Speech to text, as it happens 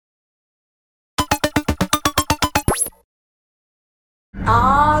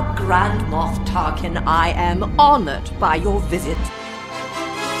Ah, Grand Moff Tarkin, I am honored by your visit.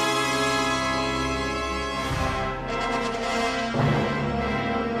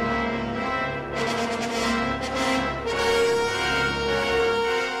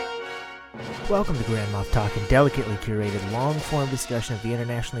 Welcome to Grand Moff Talkin', delicately curated, long-form discussion of the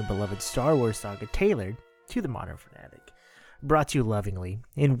internationally beloved Star Wars saga tailored to the modern fanatic. Brought to you lovingly,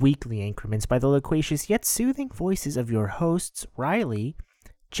 in weekly increments, by the loquacious yet soothing voices of your hosts, Riley,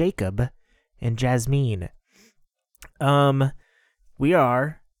 Jacob, and Jasmine. We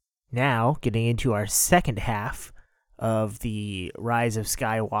are now getting into our second half of the Rise of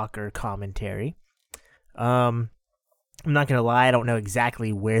Skywalker commentary. I'm not going to lie, I don't know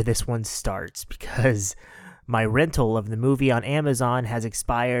exactly where this one starts because my rental of the movie on Amazon has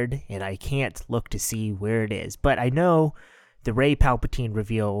expired and I can't look to see where it is. But I know the Rey Palpatine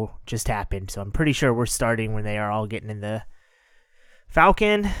reveal just happened, so I'm pretty sure we're starting when they are all getting in the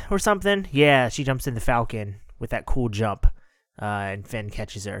Falcon or something. Yeah, she jumps in the Falcon with that cool jump, and Finn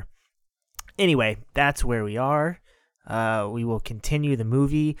catches her. Anyway, that's where we are. We will continue the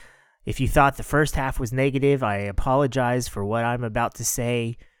movie. If you thought the first half was negative, I apologize for what I'm about to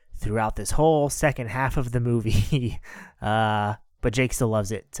say throughout this whole second half of the movie. But Jake still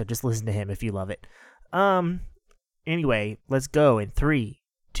loves it, so just listen to him if you love it. Anyway, let's go in 3,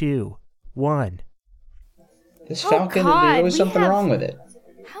 2, 1. This Falcon, there's always something wrong with it.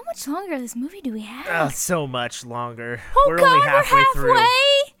 How much longer of this movie do we have? So much longer. Oh, we're God, only halfway through.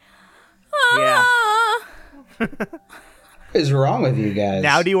 Yeah. What is wrong with you guys?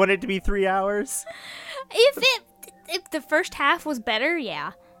 Now do you want it to be 3 hours? If the first half was better,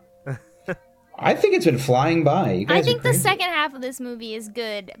 yeah. I think it's been flying by. You guys I think are the crazy. second half of this movie is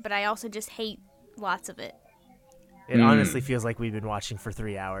good, but I also just hate lots of it. It honestly feels like we've been watching for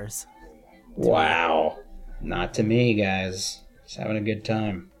 3 hours. Wow. Not to me, guys. Just having a good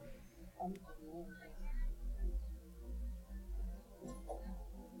time.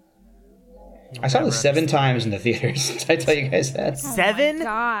 I saw this 7 times in the theaters. Did I tell you guys that? 7? Oh my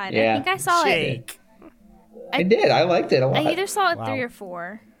God. Yeah. I think I saw it. Jake. I did. I liked it a lot. I either saw it Wow. 3 or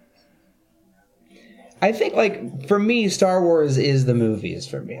 4. I think, like, for me, Star Wars is the movies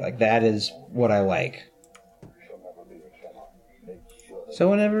for me. Like, that is what I like. So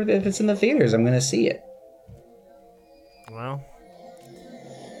whenever, if it's in the theaters, I'm going to see it. Well,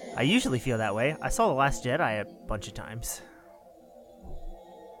 I usually feel that way. I saw The Last Jedi a bunch of times.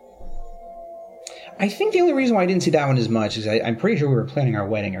 I think the only reason why I didn't see that one as much is I'm pretty sure we were planning our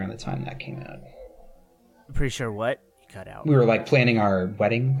wedding around the time that came out. I'm pretty sure what? You cut out. We were, like, planning our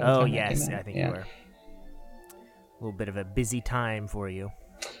wedding. by the Oh, time that yes. came out. I think you were. A little bit of a busy time for you.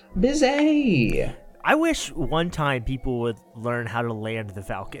 Busy. I wish one time people would learn how to land the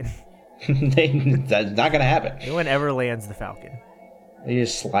Falcon. That's not going to happen. No one ever lands the Falcon. They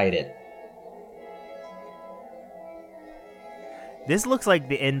just slide it. This looks like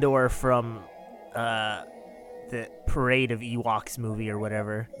the Endor from the Parade of Ewoks movie or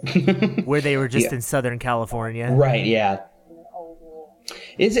whatever, where they were just in Southern California. Right, yeah.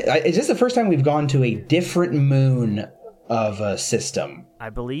 Is this the first time we've gone to a different moon of a system? I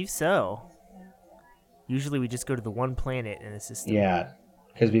believe so. Usually we just go to the one planet in a system. Yeah,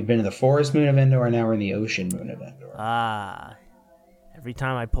 because we've been to the forest moon of Endor, and now we're in the ocean moon of Endor. Ah. Every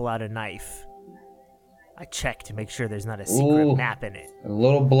time I pull out a knife, I check to make sure there's not a secret map in it. A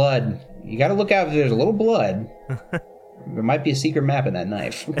little blood. You got to look out if there's a little blood. There might be a secret map in that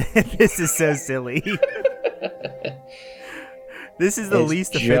knife. This is so silly. This is the It's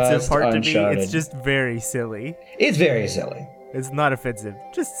least offensive just part Uncharted. to me. It's just very silly. It's very silly. It's not offensive,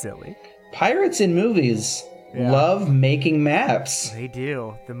 just silly. Pirates in movies love making maps. They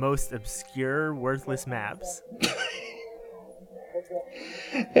do. The most obscure, worthless maps.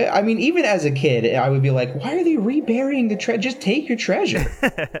 I mean, even as a kid, I would be like, why are they reburying the treasure? Just take your treasure.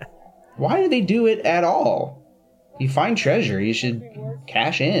 Why do they do it at all? You find treasure, you should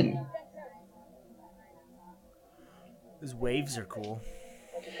cash in. Those waves are cool.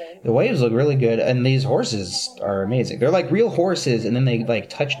 The waves look really good, and these horses are amazing. They're like real horses, and then they like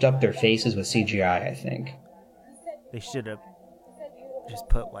touched up their faces with CGI, I think. They should have just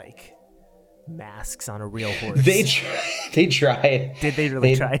put like masks on a real horse. They tried. Did they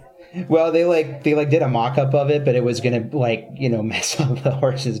really try? Well, they did a mock-up of it, but it was gonna mess up the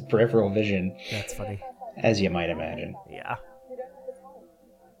horse's peripheral vision, That's funny. as you might imagine. Yeah.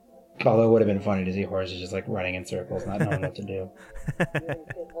 Although it would have been funny to see horses just like running in circles, not knowing what to do.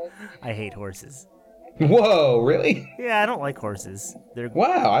 I hate horses. Whoa, really? Yeah, I don't like horses. They're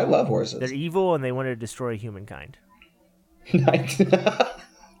Wow, I love horses. they're evil and they want to destroy humankind. Nice. And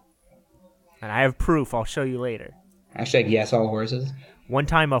I have proof. I'll show you later. Hashtag yes, all horses. One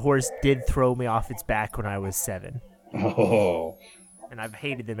time a horse did throw me off its back when I was 7, Oh, and I've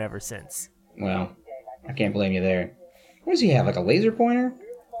hated them ever since. well, I can't blame you there. What does he have, like a laser pointer?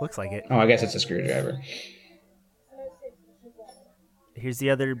 Looks like it. Oh, I guess it's a screwdriver. Here's the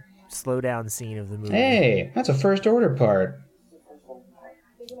other slow down scene of the movie. Hey, that's a first order part.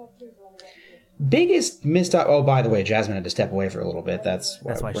 Biggest missed up. Oh, by the way, Jasmine had to step away for a little bit. That's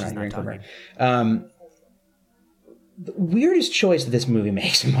why That's why we're she's not not hearing from talking. her. The weirdest choice that this movie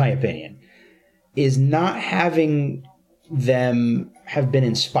makes, in my opinion, is not having them have been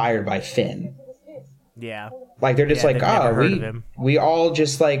inspired by Finn. Yeah. Like they're just Yeah, like, they've never oh, heard of him. we all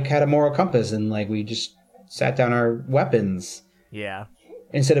just like had a moral compass and like we just sat down our weapons Yeah.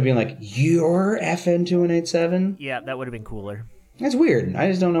 instead of being like, you're FN 2187. Yeah, that would have been cooler. That's weird. I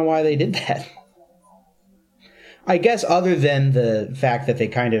just don't know why they did that. I guess other than the fact that they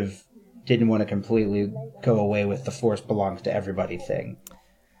kind of didn't want to completely go away with the Force belongs to everybody thing.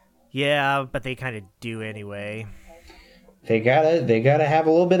 Yeah, but they kind of do anyway. They gotta have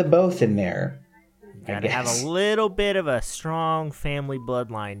a little bit of both in there. Gotta have a little bit of a strong family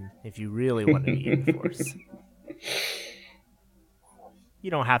bloodline if you really want to be in the Force. You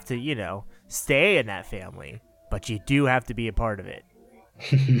don't have to, stay in that family, but you do have to be a part of it.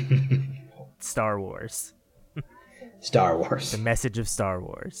 Star Wars. Star Wars. The message of Star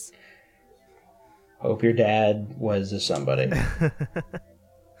Wars. Hope your dad was a somebody.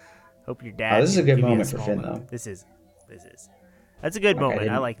 Hope your dad. Oh, this is a good give you moment for small Finn, moment. though. This is. That's a good moment.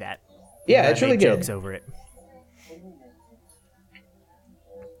 I like that. Yeah, Gotta it's really make good. Jokes over it.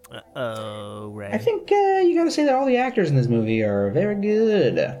 Right. I think you gotta say that all the actors in this movie are very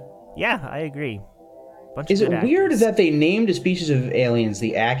good. Yeah, I agree. Is it good weird actors. that they named a species of aliens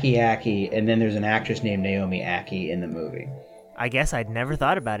the Aki Aki, and then there's an actress named Naomi Aki in the movie? I guess I'd never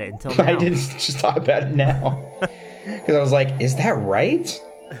thought about it until now. I didn't just thought about it now. Because I was like, is that right?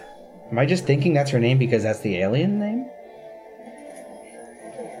 Am I just thinking that's her name because that's the alien name?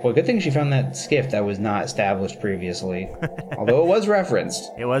 Well, good thing she found that skiff that was not established previously. Although it was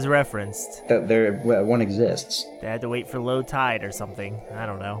referenced It was referenced. that one exists. They had to wait for low tide or something. I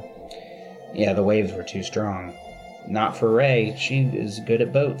don't know. Yeah, the waves were too strong. Not for Rey. She is good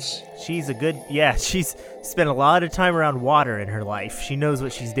at boats. She's she's spent a lot of time around water in her life. She knows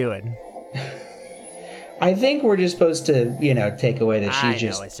what she's doing. I think we're just supposed to, take away that I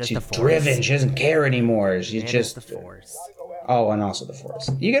she's know, it's just she's the Force. driven. She doesn't care anymore. She's And just it's the Force. Oh, and also the Force.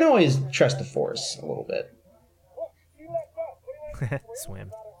 You can always trust the Force a little bit.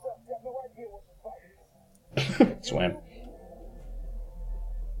 Swim. Swim.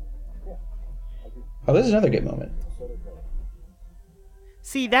 Oh, this is another good moment.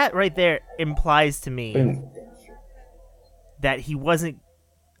 See, that right there implies to me Boom. that he wasn't.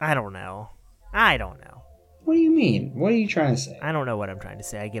 I don't know. What do you mean? What are you trying to say? I don't know what I'm trying to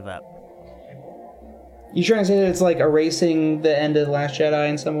say. I give up. You trying to say that it's like erasing the end of The Last Jedi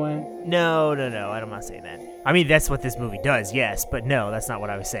in some way? No. I'm not saying that. I mean, that's what this movie does, yes, but no, that's not what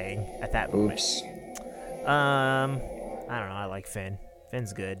I was saying at that moment. Oops. I don't know. I like Finn.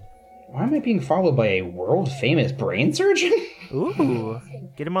 Finn's good. Why am I being followed by a world-famous brain surgeon? Ooh,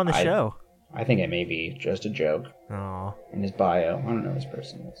 get him on the show. I think it may be just a joke Oh, in his bio. I don't know who this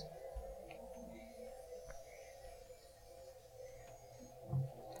person is.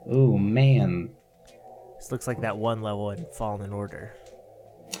 Ooh, man. this looks like that one level in Fallen Order,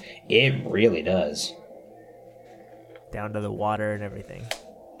 It really does. down to the water and everything.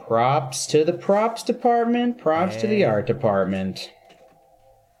 Props to the props department. Props to the Hey. art department.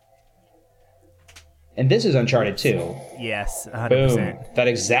 And this is Uncharted 2. Yes, 100%. Boom. That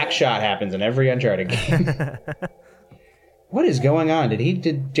exact shot happens in every Uncharted game. What is going on?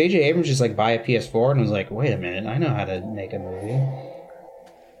 Did J.J. Abrams just like buy a PS4 and was like, wait a minute, I know how to make a movie?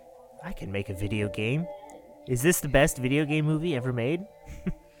 I can make a video game. Is this the best video game movie ever made?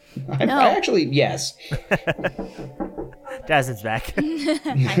 No. I actually, yes. Jasmine's back.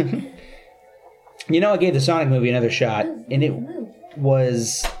 I gave the Sonic movie another shot, and it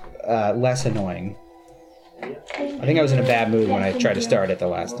was less annoying. I think I was in a bad mood when I tried to start it the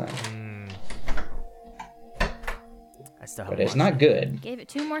last time. I still But haven't it's watched not good. Gave it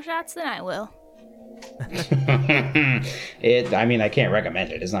 2 more shots than I will. I can't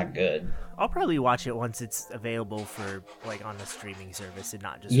recommend it. It's not good. I'll probably watch it once it's available for on the streaming service and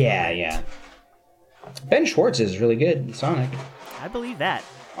not just Yeah, rent. yeah. Ben Schwartz is really good in Sonic. I believe that.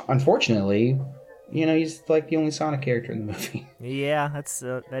 Unfortunately, he's like the only Sonic character in the movie. Yeah,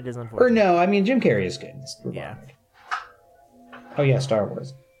 that is unfortunate. Or no, Jim Carrey is good. Let's move Yeah, on. Oh yeah, Star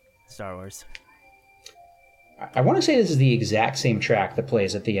Wars. Star Wars. I want to say this is the exact same track that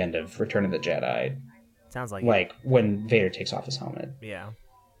plays at the end of Return of the Jedi. Sounds like Like when Vader takes off his helmet. it. Yeah.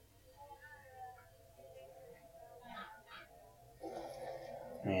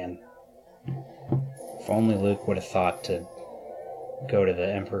 Man. If only Luke would have thought to go to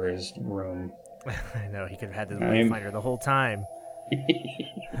the Emperor's room. I know, he could have had the I mean- Wayfinder the whole time.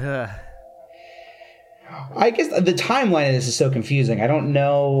 Ugh. I guess the timeline of this is so confusing. I don't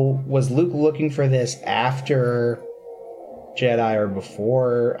know. Was Luke looking for this after Jedi or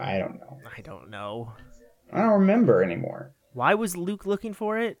before? I don't know. I don't know. I don't remember anymore. Why was Luke looking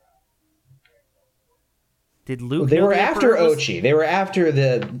for it? Did Luke They know were the after Emperor was- Ochi. They were after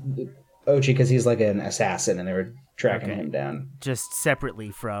the Ochi because he's like an assassin, and they were tracking Okay. him down. Just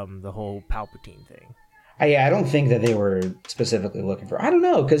separately from the whole Palpatine thing. Yeah, I don't think that they were specifically looking for. I don't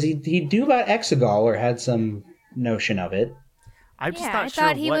know because he knew about Exegol or had some notion of it. I'm just Yeah, not I sure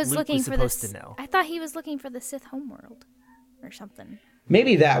thought he what was Luke looking was for supposed this. to know. I thought he was looking for the Sith homeworld or something.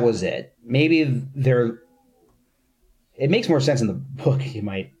 Maybe that was it. Maybe they're. It makes more sense in the book. You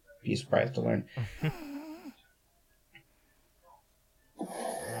might be surprised to learn.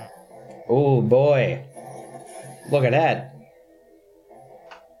 Oh boy! Look at that.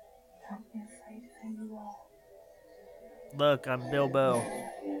 Look, I'm Bilbo.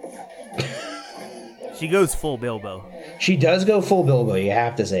 She goes full Bilbo. She does go full Bilbo. You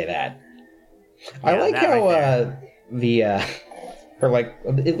have to say that. I Yeah, like that how right the her like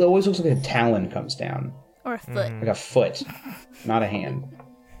it always looks like a talon comes down, Or a foot. like a foot, not a hand.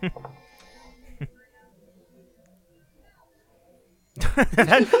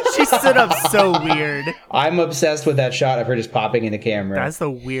 She stood up so weird. I'm obsessed with that shot of her just popping in the camera. That's the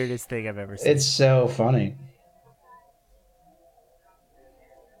weirdest thing I've ever seen. It's so funny.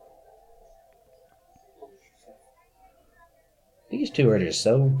 These two are just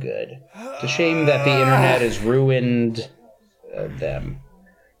so good. It's a shame that the internet has ruined them.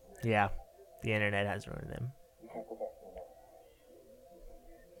 Yeah, the internet has ruined them.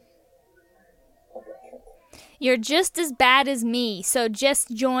 You're just as bad as me, so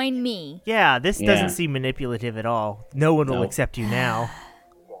just join me. Yeah, this Yeah. doesn't seem manipulative at all. No one will Nope. accept you now.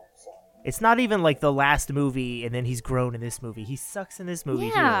 It's not even like the last movie and then he's grown in this movie. He sucks in this movie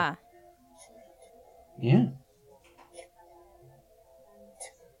Yeah. Yeah.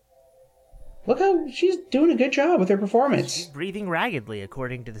 Look how she's doing a good job with her too. performance. Breathing raggedly,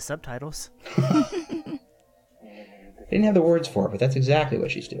 according to the subtitles. Didn't have the words for it, but that's exactly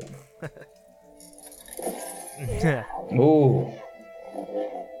what she's doing. Ooh.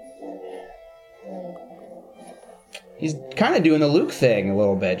 He's kind of doing the Luke thing a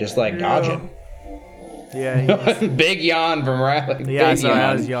little bit, just like dodging. Yeah, Big yawn from Riley. yeah. Big Sorry, I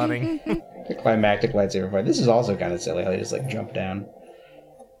yawn. was yawning. The climactic lightsaber fight. This is also kind of silly how they just like jump down.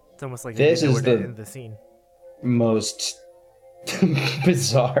 It's almost like This they didn't is know where to the- end the scene. Most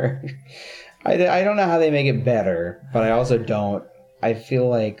bizarre. I don't know how they make it better, but I also don't. I feel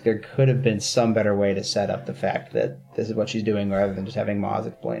like there could have been some better way to set up the fact that this is what she's doing rather than just having Maz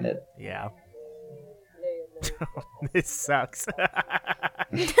explain it. Yeah. This sucks.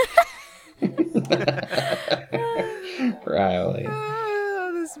 Riley. Ah,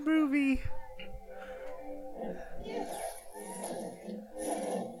 this movie.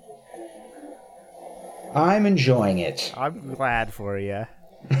 I'm enjoying it. I'm glad for you.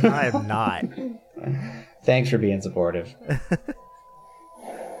 I am not. Thanks for being supportive.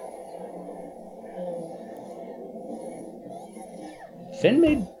 Finn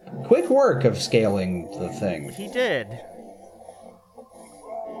made quick work of scaling the thing. He did.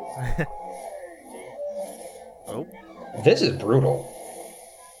 Oh, This is brutal.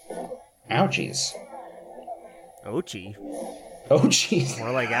 Ouchies. Ochi. Oh, jeez.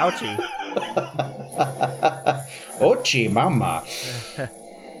 More like ouchie. Ochi, mama.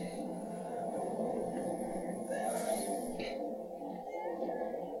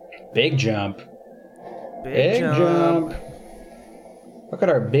 Big jump. Big jump. Look at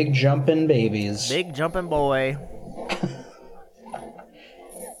our big jumping babies. Big jumping boy.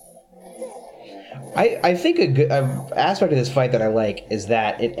 I think a good aspect of this fight that I like is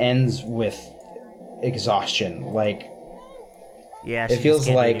that it ends with exhaustion. Like, Yeah, It she feels just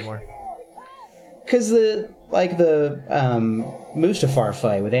can't do like- anymore. because the Mustafar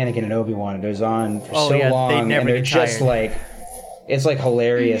fight with Anakin and Obi-Wan goes on for Oh, so yeah, they long, never and they're get just tired. like, it's like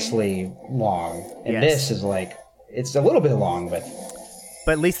hilariously long. And Yes. this is like, it's a little bit long, but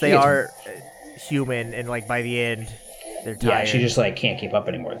But at least they She gets- are human, and like by the end, they're tired. yeah, she just like can't keep up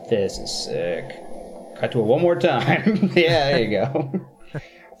anymore. This is sick. Cut to it one more time. Yeah, there you go.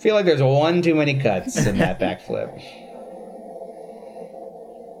 I feel like there's one too many cuts in that backflip.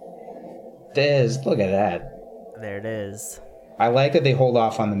 Look at that. There it is. I like that they hold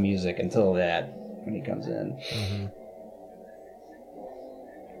off on the music until that when he comes in.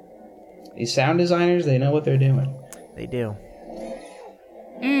 These sound designers, they know what they're doing. They do.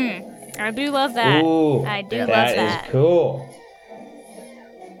 I do love that. Ooh, I do love that that. is cool.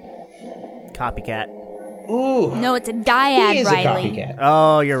 Copycat. Ooh, No, it's a he dyad, is Riley. a copycat.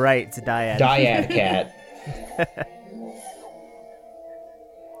 Oh, you're right. It's a dyad. Dyad cat.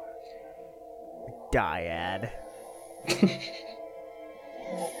 Dyad.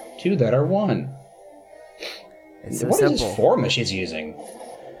 Two that are one. It's so What is simple. this form that she's using?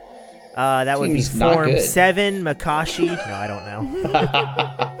 That would be Seems not Form good. 7, Makashi. No, I don't know.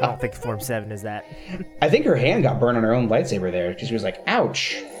 I don't think Form 7 is that. I think her hand got burned on her own lightsaber there because she was like,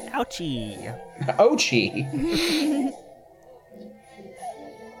 ouch. Ouchie. Ouchie.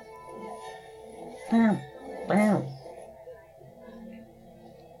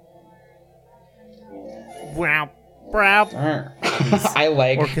 Wow. Brow. I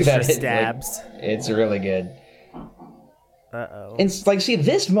like Orchestra that. stabs. It's really good. Uh-oh. And it's like, see,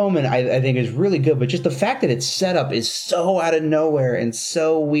 this moment I think is really good, but just the fact that it's set up is so out of nowhere and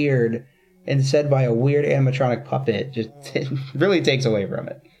so weird and said by a weird animatronic puppet, just it really takes away from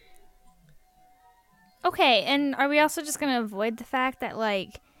it. Okay, and are we also just gonna avoid the fact that,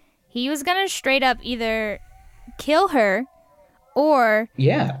 like, he was gonna straight up either kill her or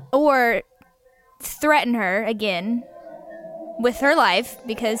Yeah. threaten her again with her life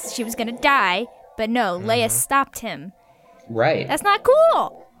because she was gonna die, but no, Leia stopped him. Right. That's not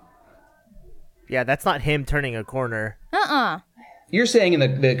cool. Yeah, that's not him turning a corner. You're saying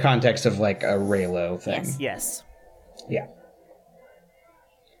in the context of like a Reylo thing. Yes. Yes. Yeah.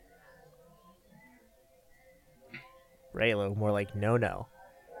 Raylo, more like no.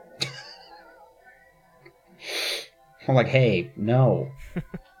 I'm like, hey, no.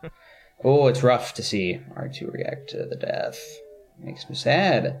 Oh, it's rough to see R2 react to the death. Makes me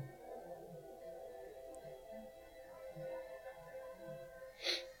sad.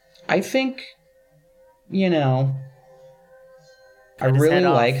 I think, I Cut his really head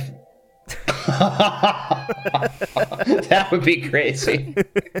off. like. That would be crazy.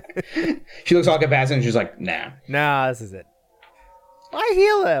 She looks all compassionate and she's like, nah. Nah, this is it. Why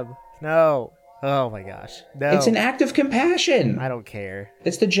heal him? No. Oh my gosh. No. It's an act of compassion. I don't care.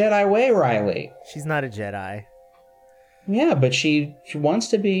 It's the Jedi way, Riley. She's not a Jedi. Yeah, but she wants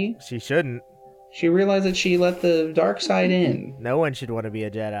to be. She shouldn't. She realized that she let the dark side in. No one should want to be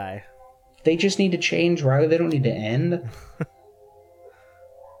a Jedi. They just need to change, Riley. They don't need to end.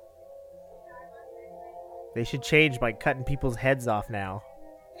 They should change by cutting people's heads off now.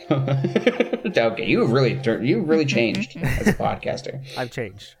 Okay, you really changed as a podcaster. I've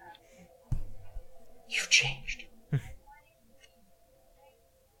changed. You've changed.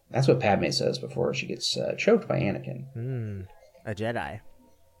 That's what Padme says before she gets choked by Anakin. A Jedi.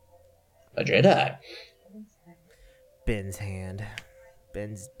 A Jedi. Ben's hand.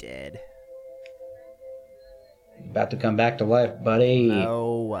 Ben's dead. About to come back to life, buddy.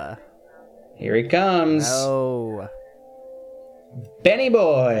 No. Here he comes. No. Benny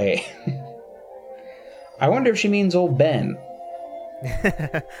boy. I wonder if she means old Ben.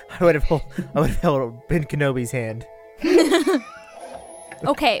 I would have held Ben Kenobi's hand.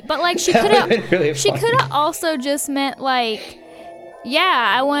 Okay, but like she That could would've been have really she funny. could have also just meant like,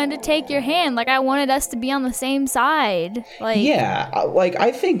 yeah, I wanted to take your hand. Like I wanted us to be on the same side. Like Yeah, like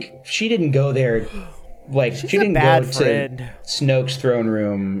I think she didn't go there. Like she a didn't bad go friend. to Snoke's throne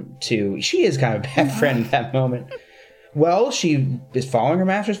room to. She is kind of a bad friend in that moment. Well, she is following her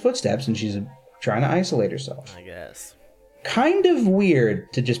master's footsteps, and she's trying to isolate herself. I guess. Kind of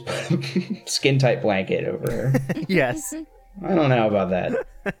weird to just put a skin-tight blanket over her. Yes. I don't know about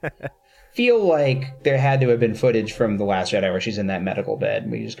that. Feel like there had to have been footage from The Last Jedi where she's in that medical bed.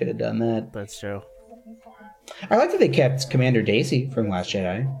 We just could have done that. That's true. I like that they kept Commander Daisy from Last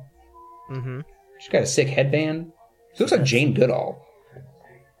Jedi. Mm-hmm. She's got a sick headband. She looks like Jane Goodall.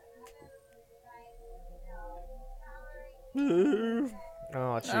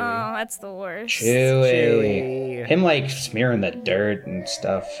 Oh, Chewie. oh, that's the worst. Chewie. Him like smearing the dirt and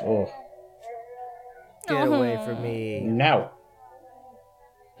stuff. Oh, Get away from me. no.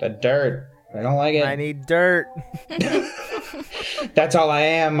 The dirt. I don't like it. I need dirt. That's all I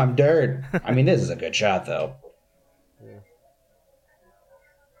am. I'm dirt. I mean, this is a good shot, though.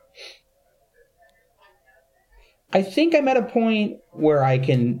 I think I'm at a point where I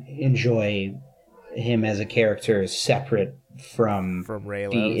can enjoy him as a character separate from the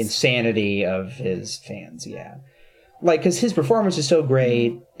Reylos. insanity of his fans. Yeah, like because his performance is so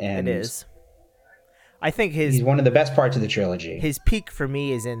great, and It is. I think he's one of the best parts of the trilogy. his peak for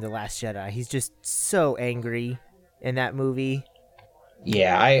me is in The Last Jedi. He's just so angry in that movie.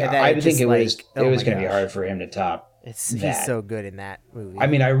 Yeah, And then I it think just, it was like, oh it was my going to be gosh. hard for him to top He's that. so good in that movie. I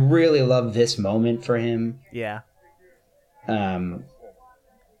mean, I really love this moment for him. yeah.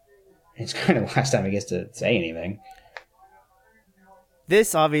 It's kind of the last time he gets to say anything.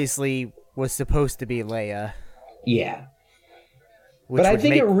 This obviously was supposed to be Leia, Yeah. which But I would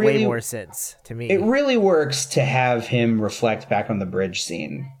think make it really- way more sense to me. It really works to have him reflect back on the bridge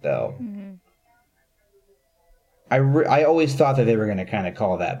scene, though. I always thought that they were going to kind of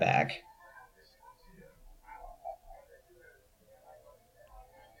call that back.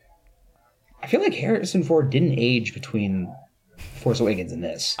 I feel like Harrison Ford didn't age between Force Awakens and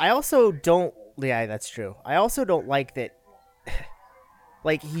this. I also don't. Yeah, that's true. I also don't like that.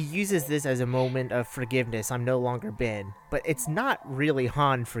 Like, he uses this as a moment of forgiveness. I'm no longer Ben, but it's not really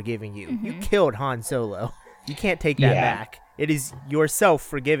Han forgiving you. You killed Han Solo. You can't take that Yeah. back. It is yourself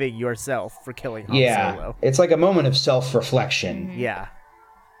forgiving yourself for killing Han Yeah, Solo. it's like a moment of self-reflection. Yeah.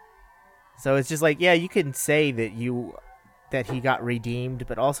 So it's just like, yeah, you can say that he got redeemed,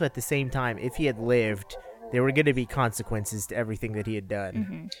 but also at the same time, if he had lived, there were going to be consequences to everything that he had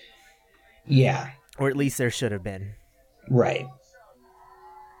done. Yeah, Or at least there should have been. right.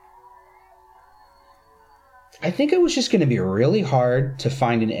 I think it was just going to be really hard to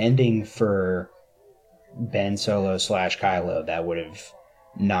find an ending for Ben Solo / Kylo that would have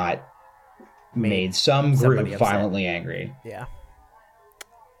not made some somebody group upset. violently angry. Yeah.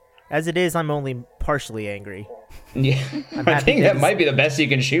 As it is, I'm only partially angry. Yeah, I happy think that that he's- might be the best you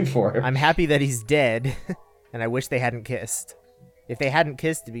can shoot for. I'm happy that he's dead, and I wish they hadn't kissed. If they hadn't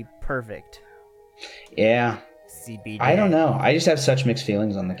kissed, it'd be perfect. Yeah, CB. I don't know. I just have such mixed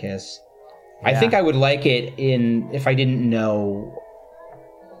feelings on the kiss. I Yeah. think I would like it if I didn't know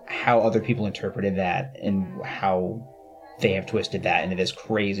how other people interpreted that and how they have twisted that into this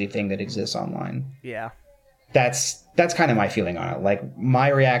crazy thing that exists online. Yeah. That's kind of my feeling on it. Like, my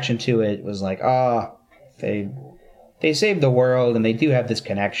reaction to it was like, they saved the world and they do have this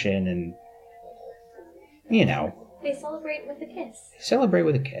connection, and They celebrate with a kiss. celebrate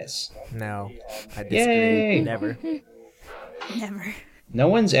with a kiss. No. I disagree. Yay! Never. Never. No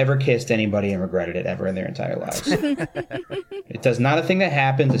one's ever kissed anybody and regretted it ever in their entire lives. It does not a thing that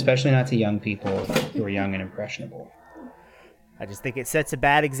happens, especially not to young people who are young and impressionable. I just think it sets a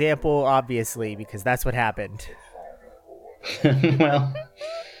bad example, obviously, because that's what happened. Well,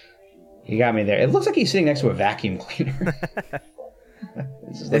 you got me there. It looks like he's sitting next to a vacuum cleaner.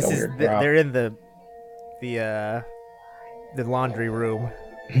 This is like a weird prop. They're in the laundry room.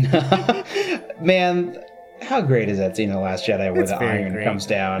 Man, how great is that scene in The Last Jedi where It's the very iron great. comes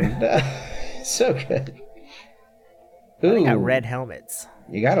down? So good. They got Ooh, red helmets.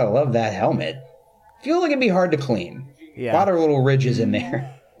 you gotta love that helmet. Feel like it'd be hard to clean. Yeah. A lot of little ridges in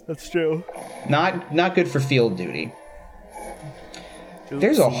there. That's true. Not good for field duty.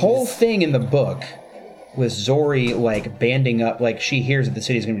 There's a whole thing in the book with Zori, like, banding up, like, she hears that the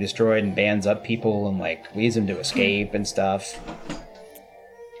city's gonna be destroyed and bands up people and, like, leads them to escape and stuff.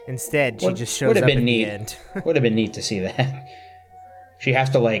 Instead, she just shows Would up have at been the neat. end. Would have been neat to see that. She has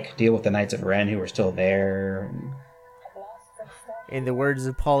to, like, deal with the Knights of Ren who are still there. In the words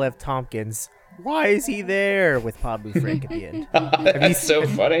of Paul F. Tompkins, why is he there? With Pablo Frank at the end. That's so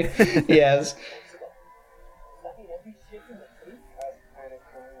funny. Yes.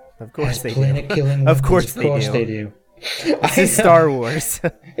 Of course they Planet do. killing Of weapons, course of course they they do. This is Star Wars.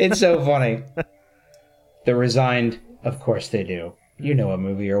 It's so funny. The Resigned, of course they do. You know what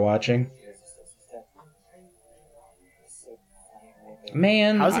movie you're watching.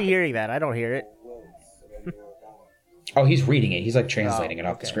 Man. How's he hearing that? I don't hear it. Oh, he's reading it. He's like translating it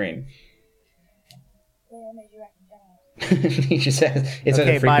off the okay. screen. He just says it's at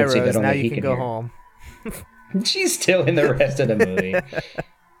Okay, a bye, frequency Rose. that only Now he you can go hear. home. She's still in the rest of the movie.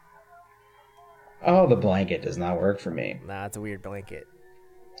 Oh, the blanket does not work for me. Nah, it's a weird blanket.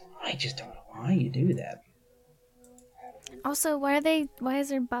 I just don't know why you do that. Also, why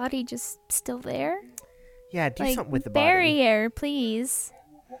is her body just still there? Yeah, do Like, something with the bury body. her, please.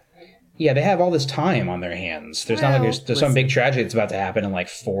 Yeah, they have all this time on their hands. There's not like Well, there's some big tragedy that's about to happen in like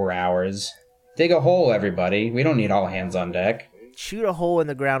 4 hours. Dig a hole, everybody. We don't need all hands on deck. Shoot a hole in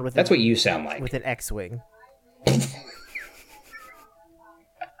the ground with That's what you sound like. with an X-wing.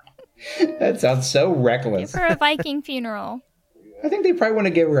 That sounds so Give reckless. her a Viking funeral. I think they probably want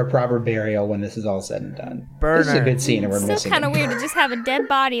to give her a proper burial when this is all said and done. This is a Burner. good scene, and we're Still missing kind of it. weird to just have a dead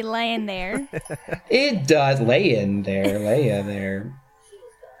body laying there. It does. Leia there.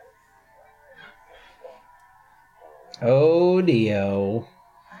 Oh, Dio.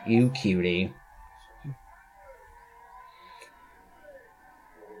 You cutie.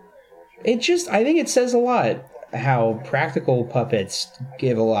 I think it says a lot how practical puppets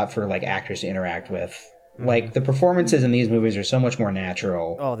give a lot for like actors to interact with. Like the performances in these movies are so much more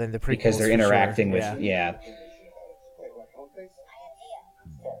natural. Oh, then the prequels, because they're for interacting sure. with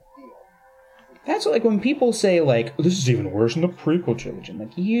That's like when people say like this is even worse than the prequel trilogy. I'm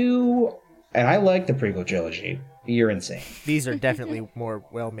like and I like the prequel trilogy. You're insane. These are definitely more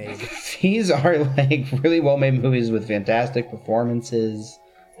well made. These are like really well made movies with fantastic performances.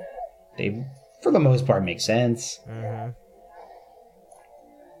 They, for the most part, make sense. Mm-hmm.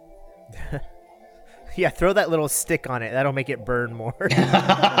 Yeah, throw that little stick on it. That'll make it burn more.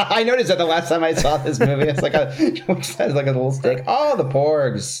 I noticed that the last time I saw this movie. It's like a little stick. Oh, the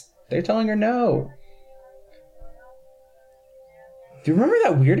porgs. They're telling her no. Do you remember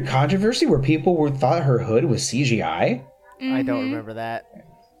that weird controversy where people thought her hood was CGI? I don't remember that.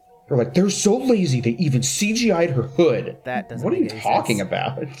 They're like, they're so lazy they even CGI'd her hood. That doesn't What are you make any talking sense.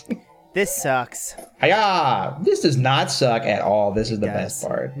 about? This sucks. Hiya! This does not suck at all. This is the best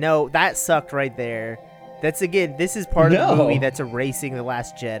part. No, that sucked right there. This is part of the movie that's erasing The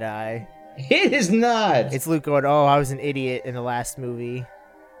Last Jedi. It is not. It's Luke going, oh, I was an idiot in the last movie.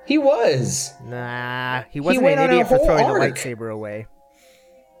 He was. Nah, he wasn't went an on a idiot for whole throwing arc. the lightsaber away.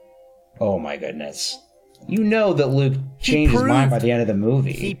 Oh my goodness. You know that Luke changed his mind by the end of the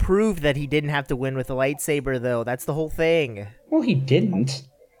movie. He proved that he didn't have to win with the lightsaber, though. That's the whole thing. Well, he didn't.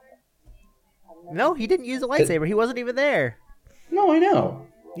 No, he didn't use a lightsaber. He wasn't even there. No, I know.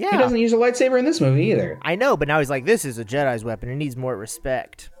 Yeah. He doesn't use a lightsaber in this movie either. I know, but now he's like, this is a Jedi's weapon. It needs more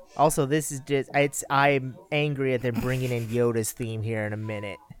respect. Also, this is just... I'm angry at them bringing in Yoda's theme here in a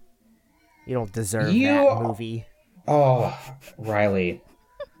minute. You don't deserve that movie. Oh, Riley.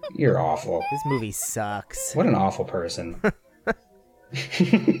 You're awful. This movie sucks. What an awful person.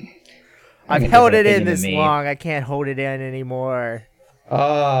 I've held it in this long. I can't hold it in anymore.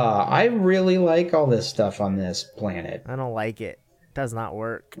 I really like all this stuff on this planet. I don't like it. It does not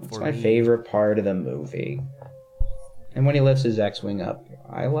work. It's my favorite part of the movie. And when he lifts his X-Wing up,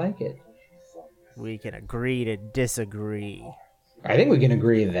 I like it. We can agree to disagree. I think we can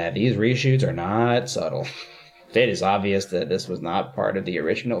agree that these reshoots are not subtle. It is obvious that this was not part of the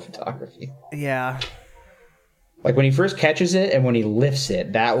original photography. Yeah. Like when he first catches it and when he lifts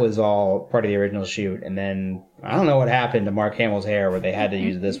it, that was all part of the original shoot. And then I don't know what happened to Mark Hamill's hair where they had to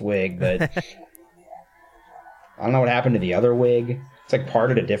use this wig, but I don't know what happened to the other wig. It's like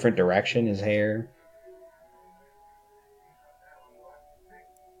parted a different direction, his hair.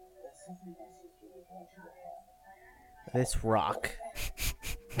 This rock.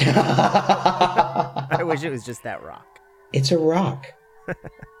 I wish it was just that rock. It's a rock.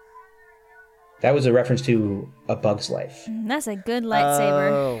 That was a reference to A Bug's Life. That's a good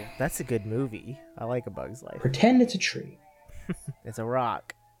lightsaber. Oh, that's a good movie. I like A Bug's Life. Pretend it's a tree. It's a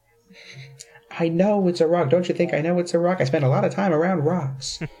rock. I know it's a rock. Don't you think I know it's a rock? I spend a lot of time around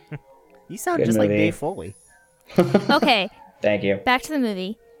rocks. You sound Good just like movie. Dave Foley. Okay, Thank you. back to the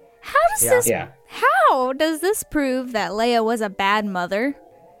movie. How does this prove that Leia was a bad mother?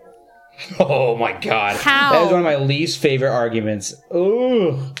 Oh my god. How? That is one of my least favorite arguments.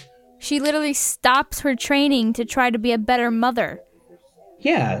 Ugh. She literally stops her training to try to be a better mother.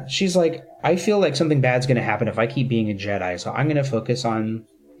 Yeah, she's like, I feel like something bad's going to happen if I keep being a Jedi, so I'm going to focus on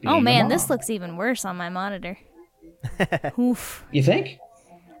being Oh a man, mom. this looks even worse on my monitor. Oof. You think?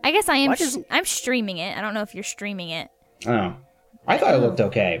 I guess I am. Why does- I'm streaming it. I don't know if you're streaming it. Oh. I thought it looked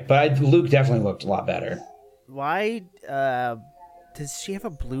okay, but Luke definitely looked a lot better. Why does she have a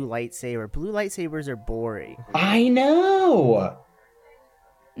blue lightsaber? Blue lightsabers are boring. I know!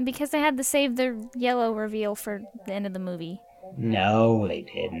 Because they had to save the yellow reveal for the end of the movie. No, they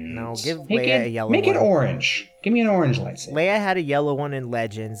didn't. No, give Make Leia it, a yellow Make one. it orange. Give me an orange lightsaber. Leia had a yellow one in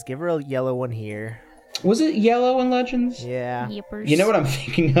Legends. Give her a yellow one here. Was it yellow in Legends? Yeah. Yippers. You know what I'm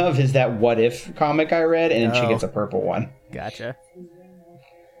thinking of is that What If comic I read, and she Oh. gets a purple one. Gotcha.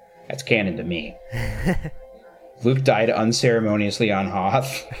 That's canon to me. Luke died unceremoniously on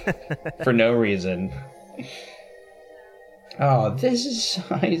Hoth for no reason. Oh, this is...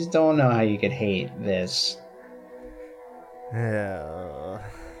 I just don't know how you could hate this.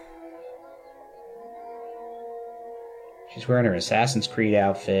 She's wearing her Assassin's Creed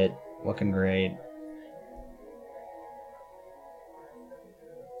outfit, looking great.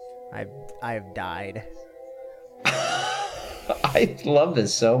 I've died. I love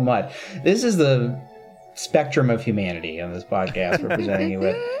this so much. This is the spectrum of humanity on this podcast we're presenting you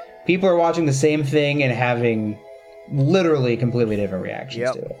with. People are watching the same thing and having literally completely different reactions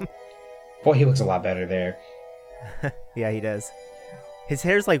Yep. to it. Boy, he looks a lot better there. Yeah, he does. His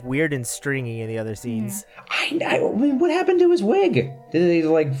hair's like weird and stringy in the other scenes. I mean, what happened to his wig? Did they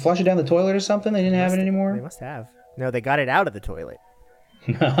like flush it down the toilet or something? They didn't have it They anymore? must have. No, they got it out of the toilet.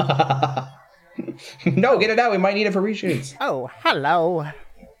 No, get it out. We might need it for reshoots. Oh, hello.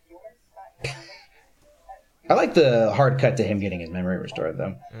 I like the hard cut to him getting his memory restored,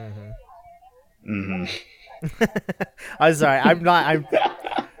 though. I'm sorry. I'm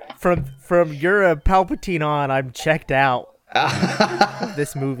from your Palpatine on. I'm checked out of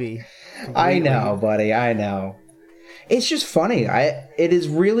this movie. I know, buddy. I know. It's just funny. It is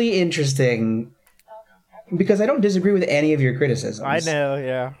really interesting because I don't disagree with any of your criticisms. I know,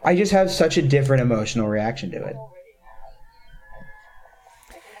 yeah. I just have such a different emotional reaction to it.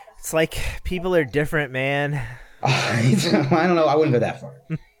 It's like people are different, man. I don't know. I wouldn't go that far.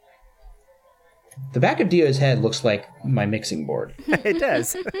 The back of Dio's head looks like my mixing board. It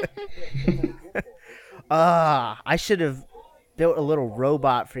does. I should have built a little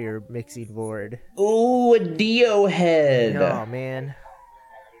robot for your mixing board. Ooh, a Dio head. Oh, man.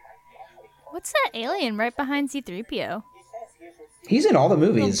 What's that alien right behind C-3PO? He's in all the The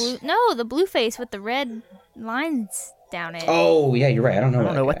movies. the blue face with the red lines down it. Oh, yeah, you're right. I don't know. I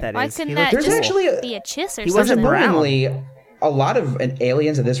don't know what that Why is. couldn't He that looked There's just cool. actually be a chiss or He There's wasn't something? brown. annoyingly a lot of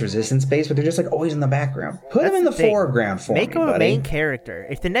aliens of this resistance base, but they're just like always in the background. Put That's them in the the thing. foreground for Make me, him a buddy. main character.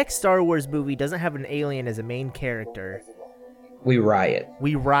 If the next Star Wars movie doesn't have an alien as a main character, We riot.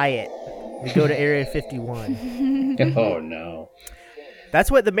 we riot. We go to Area 51. Oh no. That's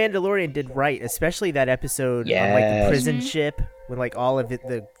what The Mandalorian did right, especially that episode on like the Yes. prison ship when like all of it,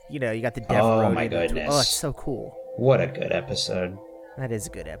 you got the Death Oh, Road my in between. goodness. Oh, it's so cool. What a good episode. That is a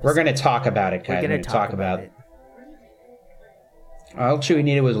good episode. We're gonna talk about it, We're guys. gonna We're talk about it. All Chewie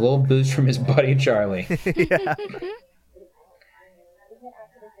needed was a little boost from his buddy Charlie. Yeah.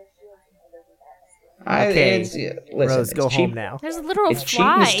 Okay, Listen, Rose, it's go cheap, home now. There's a literal It's cheap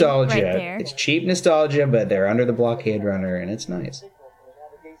fly nostalgia. right there. It's cheap nostalgia, but they're under the blockade runner, and it's nice.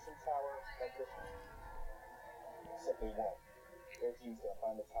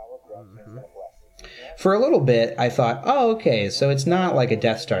 For a little bit, I thought, oh, okay, so it's not like a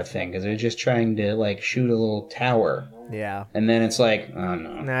Death Star thing, because they're just trying to, like, shoot a little tower. Yeah. And then it's like, oh,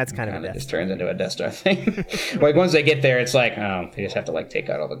 no. Nah, it's kind of a Kinda Death just turns into a Death Star thing. Like, once they get there, it's like, oh, they just have to, like, take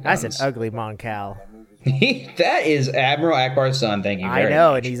out all the guns. That's an ugly Mon Cal. That is Admiral Akbar's son, thank you I very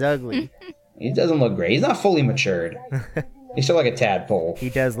know, much. and he's ugly. He doesn't look great. He's not fully matured. He's still like a tadpole. He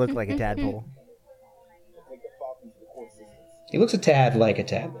does look like a tadpole. He looks a tad like a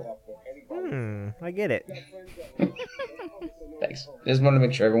tadpole. I get it. Thanks. Just wanted to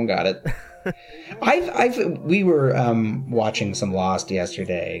make sure everyone got it. We were watching some Lost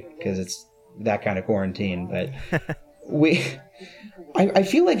yesterday because it's that kind of quarantine, but I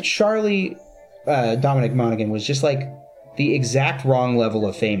feel like Charlie Dominic Monaghan was just like the exact wrong level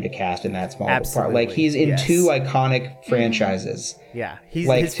of fame to cast in that small part. Absolutely, Like he's in yes. two iconic franchises. Yeah.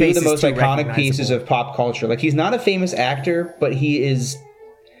 Like his two of face the is most too iconic pieces recognizable. of pop culture. Like he's not a famous actor, but he is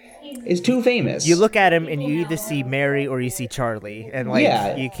too famous. You look at him and you either see Mary or you see Charlie, and like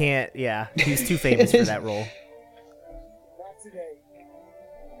Yeah. you can't. Yeah, he's too famous for that role.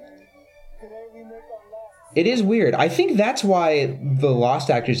 It is weird. I think that's why the Lost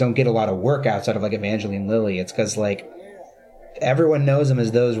actors don't get a lot of work outside of like Evangeline Lilly. It's because like everyone knows them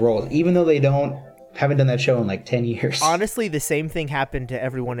as those roles, even though they haven't done that show in like 10 years. Honestly, the same thing happened to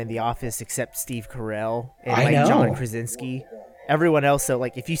everyone in The Office except Steve Carell and I like know. John Krasinski. Everyone else, so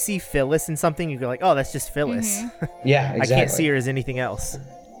like if you see Phyllis in something, you go like, "Oh, that's just Phyllis." Yeah, exactly. I can't see her as anything else.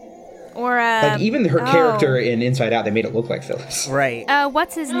 Or Like even her character in Inside Out, they made it look like Phyllis. Right?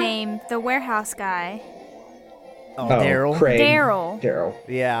 what's his name? The warehouse guy. Oh, Daryl. Craig. Daryl.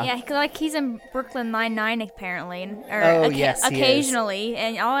 Yeah. Yeah, like he's in Brooklyn Nine-Nine apparently, or Oh, yes, he is. occasionally,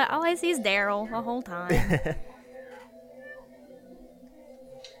 and all I see is Daryl the whole time.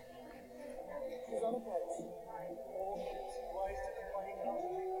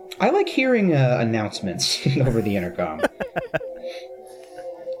 I like hearing announcements over the intercom.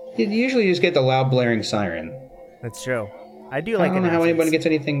 You usually just get the loud blaring siren. That's true. I do I like don't know how anybody announcements. gets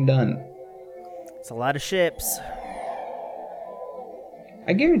anything done. It's a lot of ships.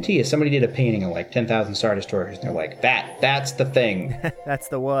 I guarantee you, somebody did a painting of like 10,000 Star Destroyers, and they're like, that's the thing. That's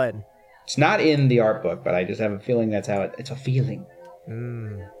the one. It's not in the art book, but I just have a feeling that's how it's a feeling.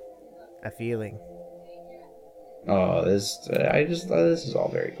 A feeling. Oh, this is all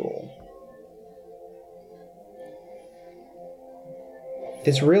very cool.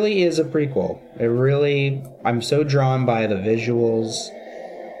 This really is a prequel. I'm so drawn by the visuals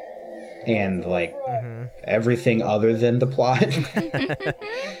and like everything other than the plot.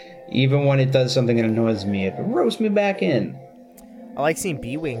 Even when it does something that annoys me, it ropes me back in. I like seeing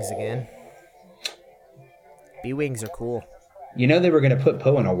B-Wings again. B-Wings are cool. You know they were going to put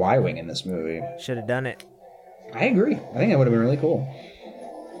Poe in a Y-Wing in this movie. Should have done it. I agree. I think that would have been really cool.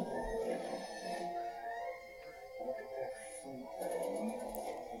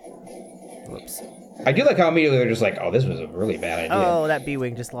 Whoops. I do like how immediately they're just like, oh, this was a really bad idea. Oh, that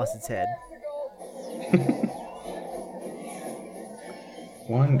B-Wing just lost its head.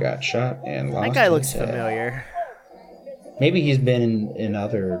 One got shot and lost That guy his looks head. familiar. Maybe he's been in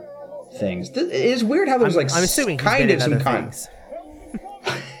other things. It's weird how there's I'm assuming he's been in other things.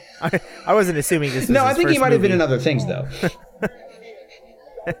 I wasn't assuming this was No, I his think he first might have been movie. in other things, though.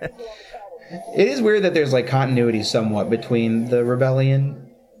 It is weird that there's like continuity somewhat between the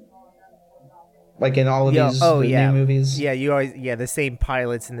rebellion, like in all of these the new movies. Yeah, you always the same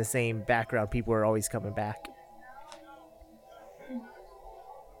pilots and the same background people are always coming back.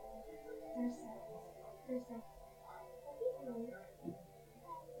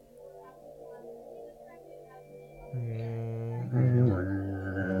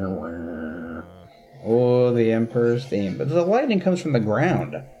 Oh, the Emperor's theme. But the lightning comes from the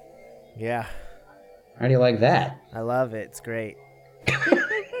ground. Yeah, How do you like that? I love it. It's great.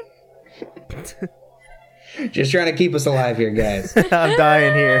 Just trying to keep us alive here, guys. I'm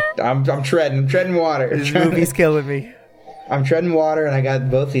dying here. I'm treading water. This movie's killing me. I'm treading water, and I got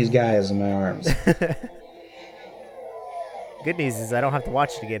both these guys in my arms. Good news is I don't have to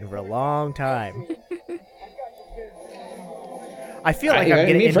watch it again for a long time. I feel like I'm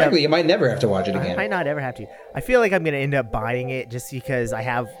gonna frankly, you might never have to watch it I again. might not ever have to. I feel like I'm gonna end up buying it just because I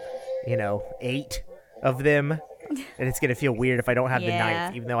have, 8 of them, and it's gonna feel weird if I don't have the Yeah.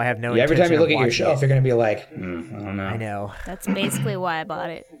 9th, even though I have no. Yeah, every time you intention look of at your watching shelf, it. you're gonna be like, I don't know. I know. That's basically why I bought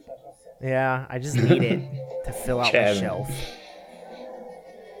it. Yeah, I just need it to fill out my Chad. shelf.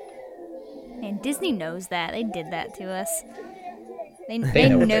 And Disney knows that. They did that to us. They know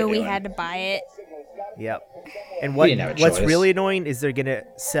what know they're we doing. had to buy it. Yep. And We didn't have a what's choice. really annoying is they're gonna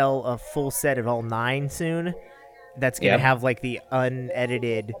sell a full set of all 9 soon. That's gonna Yep. have like the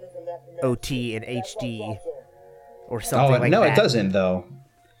unedited OT and HD or something Oh, like no, that. it doesn't, though.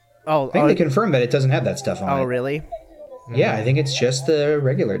 Oh, I think they confirmed that it doesn't have that stuff on it. oh, really? Yeah, I think it's just the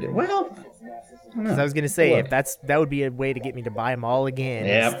regular. Well, Because I was gonna say Look. if that would be a way to get me to buy them all again. is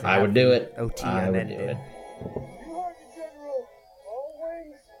yep, to I have would do it. OT I would do unedited. it.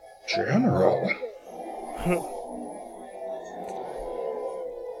 General.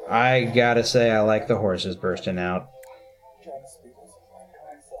 I gotta say, I like the horses bursting out.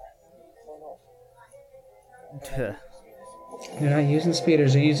 They're They're not using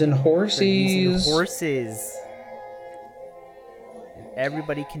speeders, they're using horses. using horses.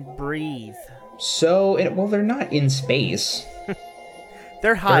 Everybody can breathe. So, well, they're not in space.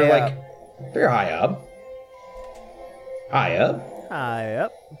 They're high They're up. they're high up. High up. High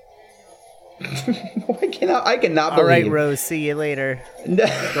up. I cannot All right, believe. Rose. See you later.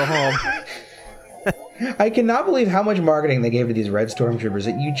 Go home. I cannot believe how much marketing they gave to these red stormtroopers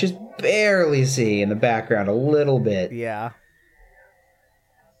that you just barely see in the background a little bit. Yeah.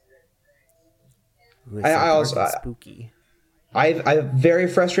 Ooh, it's I so dark also- and spooky. I very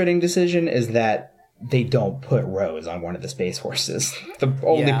frustrating decision is that they don't put Rose on one of the space horses. The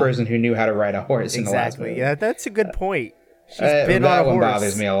only Yeah. person who knew how to ride a horse in the last Exactly. movie. Yeah, that's a good point. She's been on that a one horse.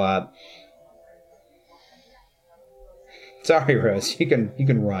 bothers me a lot. Sorry, Rose. You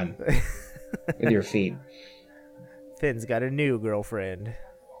can run with your feet. Finn's got a new girlfriend.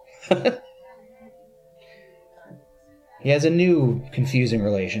 He has a new confusing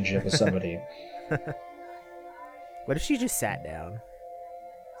relationship with somebody. What if she just sat down?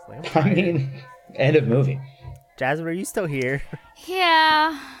 It's like, I'm I tired. mean, end of movie. Jasmine, are you still here?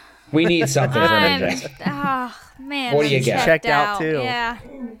 Yeah. We need something from I'm. him. Oh, man. What do you I'm got? Checked out, too. Yeah.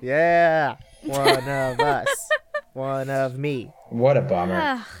 Yeah. One of us. One of me. What a bummer.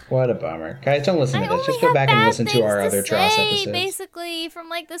 Ugh. What a bummer. Guys, don't listen I to this. only Just go have back and bad listen to things our other Tross say, episodes. basically, from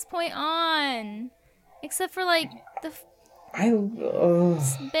like this point on. Except for like the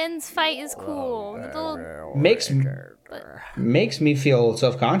Ben's fight is cool. The little, makes me feel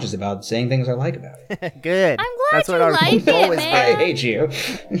self-conscious about saying things I like about it. Good. I'm glad That's what you our like people it, always man. I hate you.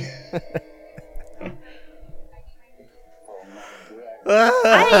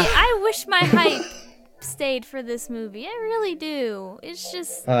 I wish my hype stayed for this movie. I really do. It's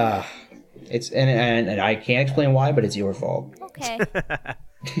just It's and I can't explain why, but it's your fault. okay.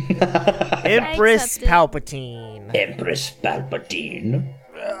 Empress accept it. Palpatine. Empress Palpatine.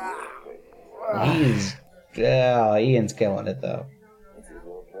 Ian's killing it though.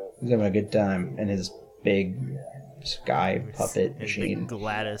 He's having a good time in his big sky puppet machine. Big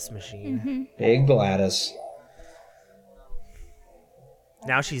Gladys machine. Big Gladys.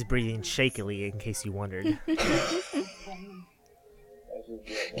 Now she's breathing shakily, in case you wondered.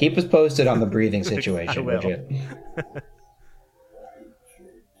 Keep us posted on the breathing situation, would you?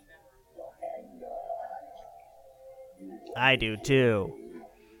 I do too.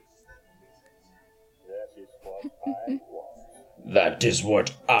 That is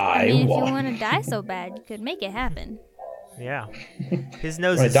what I I mean, if want. you want to die so bad, you could make it happen. Yeah. His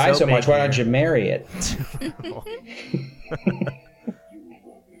nose When is it dies so big much, why here. don't you marry it?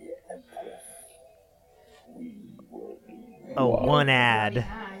 Oh, one ad.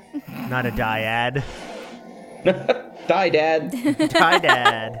 Not a die ad. Die, Dad. Die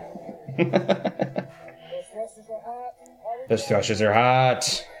dad. Those thrusters are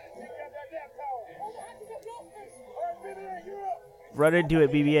hot. Run into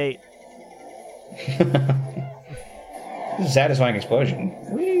it, BB-8. This is a satisfying explosion.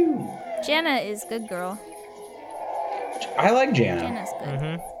 Woo. Jenna is good girl. I like Jana. Jenna's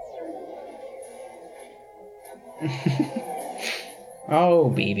good.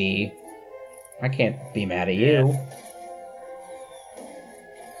 Oh, BB. I can't be mad at you.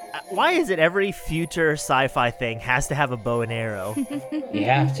 Why is it every future sci-fi thing has to have a bow and arrow? You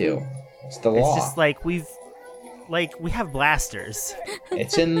have to. It's the It's law. just like we have blasters.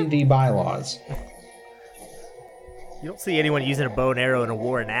 It's in the bylaws. You don't see anyone using a bow and arrow in a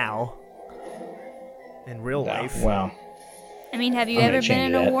war now. In real No, life. well, I mean, have you I'm gonna ever been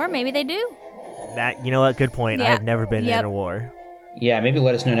change in a that. war? Maybe they do. That, you know what? Good point. I Yeah. have never been Yep. in a war. yeah, maybe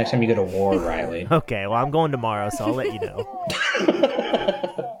let us know next time you go to war, Riley. Okay, well, I'm going tomorrow, so I'll let you know.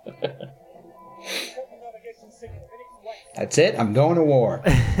 That's it. I'm going to war.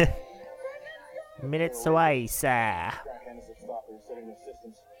 Minutes away, sir.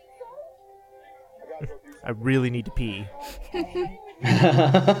 I really need to pee.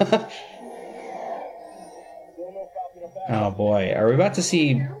 Oh boy, are we about to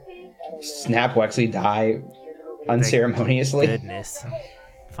see Snap Wexley die unceremoniously? Goodness.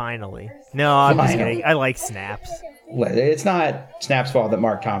 Finally. No, I'm just Finally. kidding. I like snaps. It's not Snap's fault that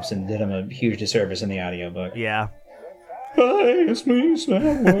Mark Thompson did him a huge disservice in the audiobook. Yeah. Hi, it's me, Snap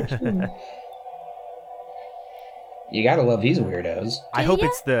Wexley. You gotta love these weirdos. I hope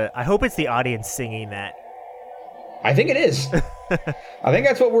it's the audience singing that. I think it is. I think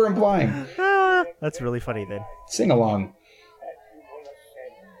that's what we're implying. Ah, that's really funny then. Sing along.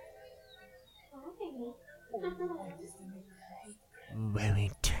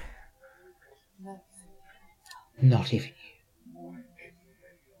 Wait. Not even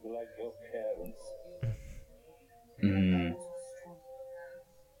you.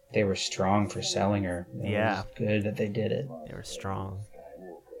 They were strong for selling her. It Yeah. was good that they did it. They were strong.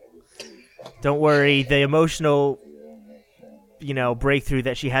 Don't worry, the emotional, breakthrough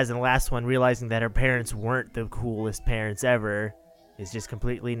that she has in the last one, realizing that her parents weren't the coolest parents ever, is just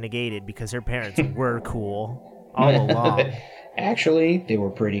completely negated because her parents were cool all along. Actually, they were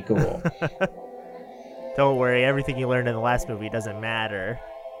pretty cool. Don't worry, everything you learned in the last movie doesn't matter.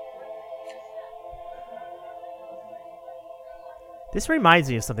 This reminds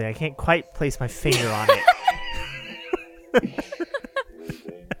me of something. I can't quite place my finger on it.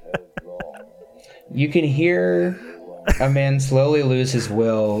 You can hear a man slowly lose his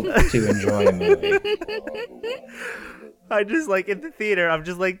will to enjoy a movie. I just in the theater, I'm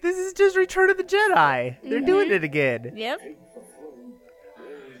just like, this is just Return of the Jedi. They're doing it again. Yep.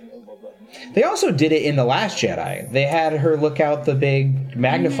 They also did it in The Last Jedi. They had her look out the big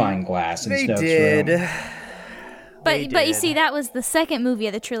magnifying glass in They Snoke's did. room. But They you did. see, that was the second movie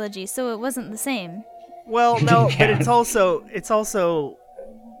of the trilogy, so it wasn't the same. Well, no, but Yeah. it's also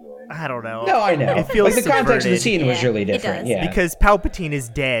I don't know. No, I know. It feels like the context of the subverted. scene was Yeah, really it different. does. Yeah. Because Palpatine is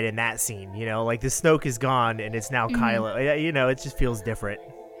dead in that scene, the Snoke is gone and it's now Kylo. It just feels different.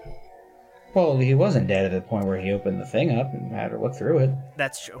 Well, he wasn't dead at the point where he opened the thing up and had her look through it.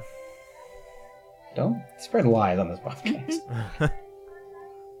 That's true. Don't spread lies on this podcast.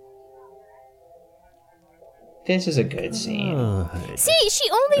 This is a good scene. See, she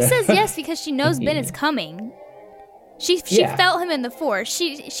only says yes because she knows Ben is coming. She Yeah. felt him in the Force.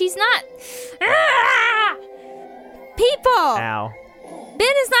 She's not. Ah! People, Ow.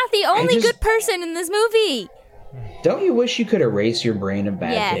 Ben is not the only just- good person in this movie. Don't you wish you could erase your brain of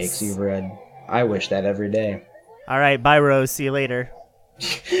bad Yes. takes you've read? I wish that every day. All right, bye, Rose. See you later.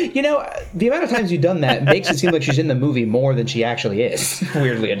 You know, the amount of times you've done that makes it seem like she's in the movie more than she actually is,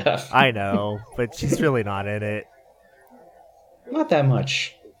 weirdly enough. I know, but she's really not in it. Not that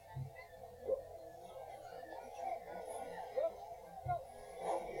much.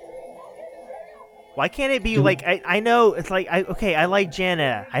 Why can't it be like I know it's like I like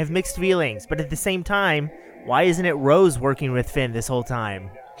Janna. I have mixed feelings, but at the same time, why isn't it Rose working with Finn this whole time?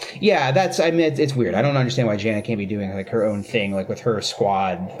 Yeah, it's weird. I don't understand why Janna can't be doing like her own thing, like with her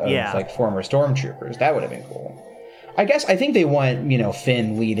squad of like former stormtroopers. That would have been cool. I think they want,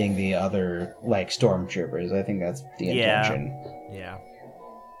 Finn leading the other like stormtroopers. I think that's the intention. Yeah.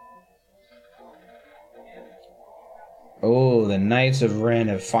 Oh, the Knights of Ren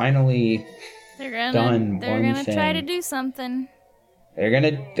have finally done They're one gonna thing. try to do something. They're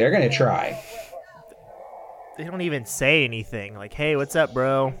gonna try. They don't even say anything. Like, hey, what's up,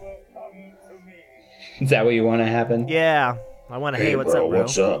 bro? Is that what you want to happen? Yeah, I want to. Hey, what's up, bro?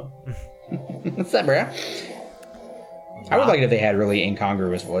 What's up? What's up, bro? I would like it if they had really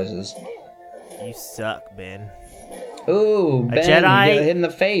incongruous voices. You suck, Ben. Ooh, Ben, A Jedi you got hit in the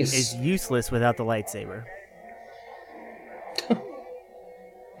face. Is useless without the lightsaber.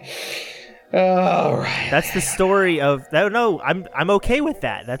 All right. That's the story of. No, I'm okay with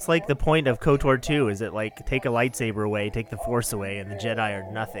that. That's like the point of KOTOR 2. Is it like take a lightsaber away, take the Force away, and the Jedi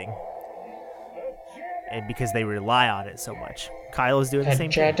are nothing. And because they rely on it so much, Kylo's doing the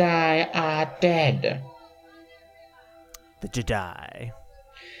same thing. The Jedi are dead. The Jedi.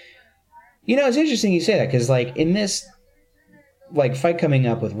 It's interesting you say that because, like, in this, like, fight coming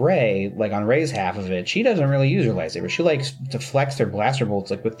up with Rey, like on Rey's half of it, she doesn't really use her lightsaber. She likes to flex her blaster bolts,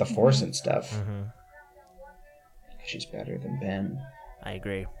 like with the Force and stuff. Mm-hmm. She's better than Ben. I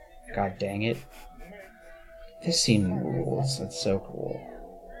agree. God dang it! This scene rules. That's so cool.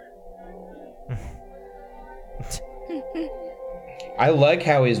 I like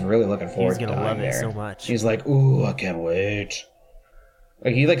how he's really looking forward to gonna love it there. so much. He's like, ooh, I can't wait.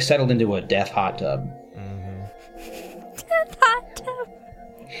 Like he like settled into a death hot tub.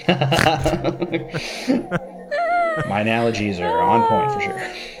 My analogies are on point for sure.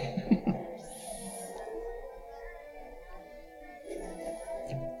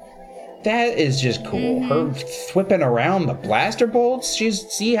 That is just cool. Her whipping around the blaster bolts.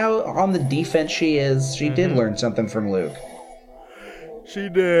 See how on the defense she is. She did learn something from Luke. She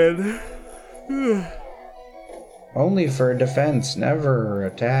did. Only for defense, never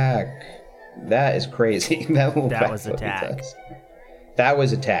attack. That is crazy. That was attack. That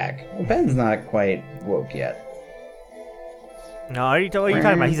was attack. Well, Ben's not quite woke yet. No, what are you talking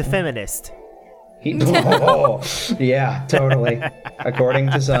about? He's a feminist. Yeah, totally. According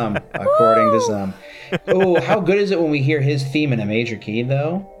to some. Oh, how good is it when we hear his theme in a major key,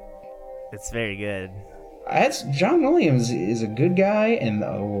 though? It's very good. John Williams is a good guy, and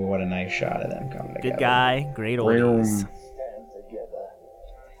oh, what a nice shot of them coming together. Good guy, great oldies.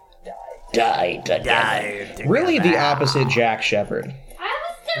 Die together. Really the opposite Jack Shepard. I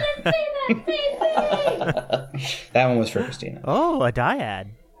was gonna say that same thing. That one was for Christina. Oh, a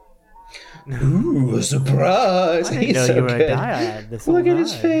dyad. Ooh, a surprise! I didn't know you were a dyad this whole Look at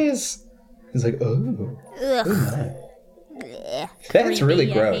his time. face. He's like, oh. Ugh. That's really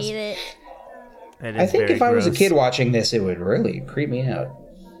Creepy, gross. I hate it. That I is think very if I was a gross. kid watching this, it would really creep me out.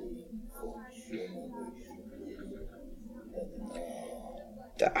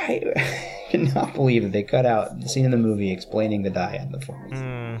 I cannot believe that they cut out the scene in the movie explaining the dyad in the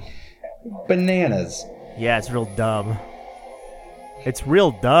form. Bananas. Yeah, it's real dumb. It's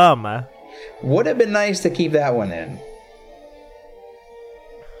real dumb. Would have been nice to keep that one in.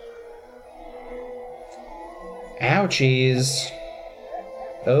 Ouchies.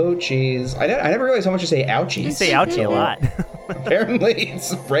 Oh, cheese. I never realized how much you say ouchies. You say ouchie a lot. Apparently,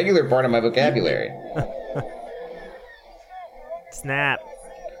 it's a regular part of my vocabulary. Snap.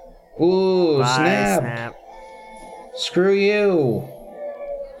 Ooh, Bye, snap. Screw you.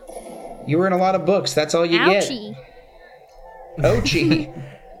 You were in a lot of books. That's all you Ouchie. get. Ouchie.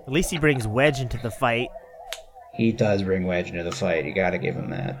 At least he brings Wedge into the fight. He does bring Wedge into the fight. You gotta give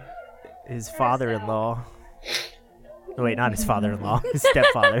him that. His father-in-law. Oh, wait, not his father-in-law. His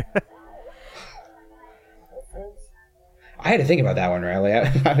stepfather. I had to think about that one, Riley.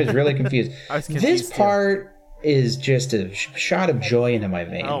 I was really confused. I was confused, This too. part is just a shot of joy into my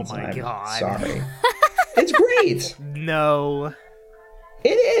veins. Oh, my and I'm God. Sorry. It's great. No.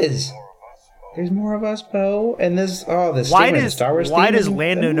 It is. There's more of us, Poe, and this. Oh, this Why statement in does Star Wars. Why theme does is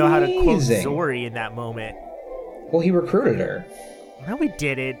Lando know how to quote amazing. Zori in that moment? Well, he recruited her. No, he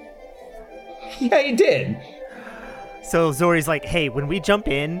didn't. Yeah, he did. So Zori's like, "Hey, when we jump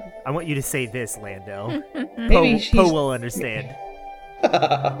in, I want you to say this, Lando. Maybe Poe will understand."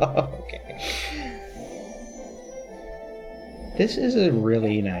 Okay. This is a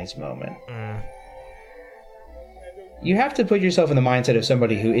really nice moment. You have to put yourself in the mindset of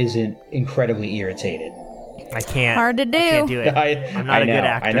somebody who isn't incredibly irritated. I can't. Hard to do. I can't do it. I'm not a know, good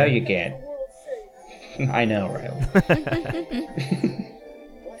actor. I know you can't. I know, Riley.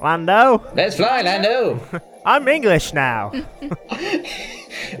 Lando, Let's fly, Lando! I'm English now.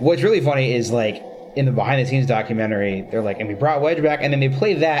 What's really funny is, like, in the behind-the-scenes documentary, they're like, and we brought Wedge back, and then they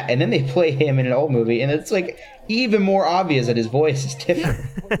play that, and then they play him in an old movie, and it's, like, even more obvious that his voice is different.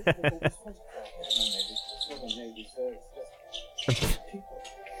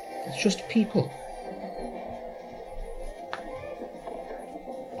 It's just people.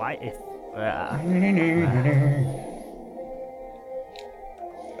 Why if...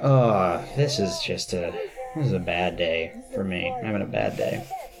 This is a bad day for me. I'm having a bad day.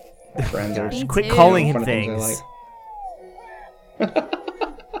 Friends are Me Quit too. calling him One of the things things.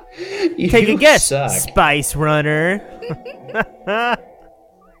 You Take a guess, suck. Spice Runner.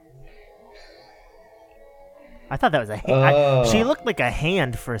 I thought that was a hand. Oh. She looked like a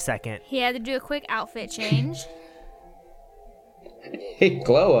hand for a second. He had to do a quick outfit change. Hey,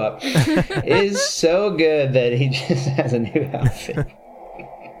 Glow Up is so good that he just has a new outfit.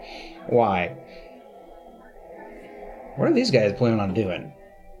 Why? What are these guys planning on doing?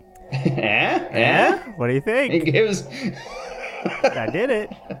 What do you He think? gives. I did it.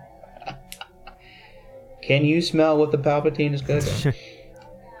 Can you smell what the Palpatine is cooking?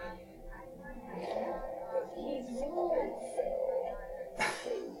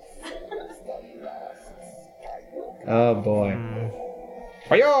 Oh boy.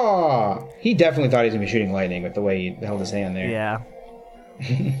 Hi-yah! He definitely thought he was gonna be shooting lightning with the way he held his hand there. Yeah.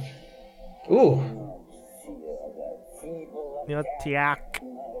 Ooh. You know, tiak.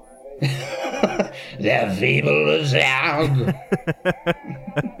 The feeble sound.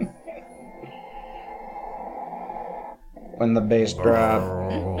 When the bass drop.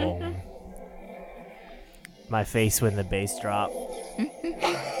 My face when the bass drop.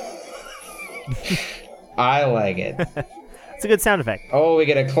 I like it. It's a good sound effect. Oh, we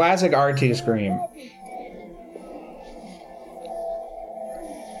get a classic R2 scream.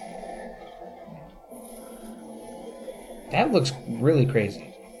 That looks really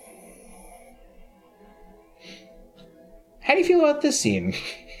crazy. How do you feel about this scene,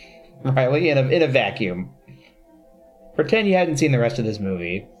 Riley, in a vacuum? Pretend you hadn't seen the rest of this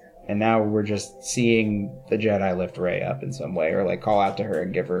movie, and now we're just seeing the Jedi lift Rey up in some way, or like call out to her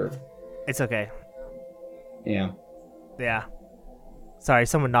and give her, It's okay. yeah. Yeah. Sorry,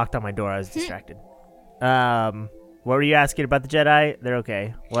 someone knocked on my door. I was distracted. What were you asking about the Jedi? They're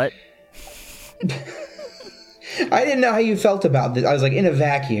okay. What? I didn't know how you felt about this. I was like, in a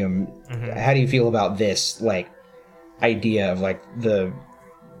vacuum, Mm-hmm. how do you feel about this, like, idea of, like, the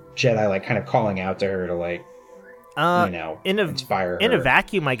Jedi, like, kind of calling out to her to, like, inspire her? In a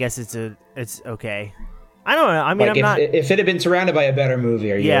vacuum, I guess it's okay. I don't know. I mean, Like, if it had been surrounded by a better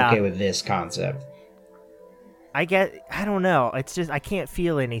movie, are you Yeah. okay with this concept? I don't know. It's just I can't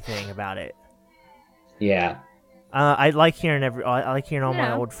feel anything about it. Yeah. I like hearing I like hearing all my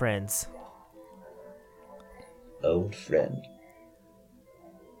Yeah. old friends. Old friend.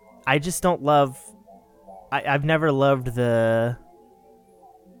 I just don't love. I've never loved the.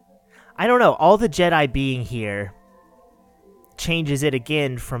 I don't know. All the Jedi being here changes it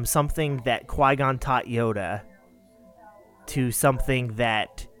again from something that Qui-Gon taught Yoda to something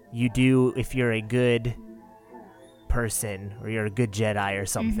that you do if you're a good person or you're a good Jedi or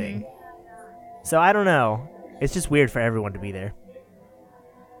something. So I don't know. It's just weird for everyone to be there.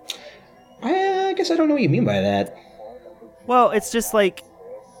 I guess I don't know what you mean by that. Well, it's just like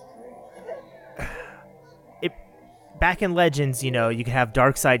back in Legends, you could have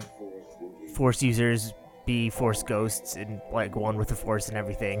dark side Force users be Force ghosts and like go on with the Force and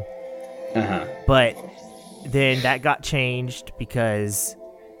everything. Uh-huh. But then that got changed because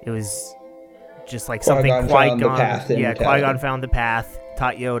it was just like something Qui-Gon found the path to immortality. Qui-Gon found the path,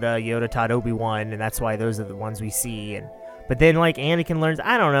 taught Yoda taught Obi-Wan, and that's why those are the ones we see. But then like Anakin learns,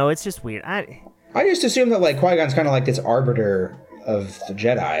 I don't know, it's just weird. I just assume that, like, Qui-Gon's kind of like this arbiter of the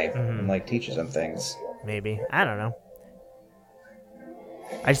Jedi and, like, teaches them things. Maybe. I don't know.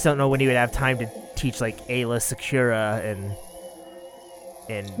 I just don't know when he would have time to teach like Ayla Secura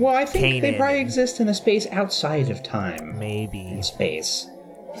and Well, I think they Kanan probably and- exist in a space outside of time. Maybe. Space.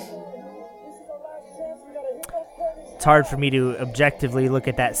 It's hard for me to objectively look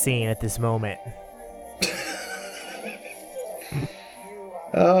at that scene at this moment.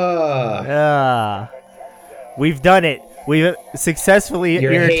 We've done it. We've successfully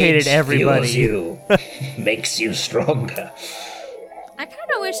Your irritated hate everybody. fuels you, makes you stronger. I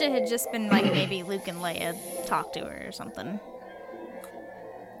kind of wish it had just been like maybe Luke and Leia talk to her or something.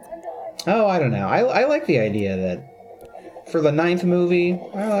 Oh, I don't know. I like the idea that for the 9th movie,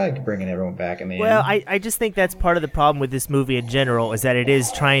 I like bringing everyone back in the Well, end. I just think that's part of the problem with this movie in general is that it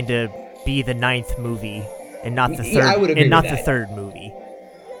is trying to be the 9th movie and not the third. Yeah, I would agree and not with the that. third movie.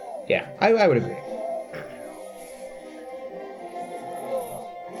 Yeah, I would agree.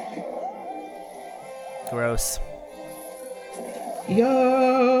 Gross.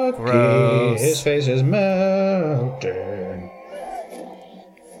 Yucky, Gross. his face is melting.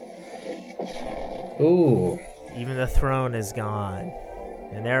 Ooh, Even the throne is gone,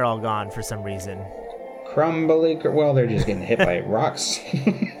 and they're all gone for some reason. crumbly. Well, they're just getting hit by rocks.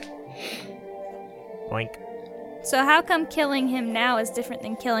 Boink. So how come killing him now is different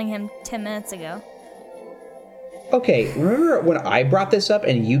than killing him 10 minutes ago? Okay, remember when I brought this up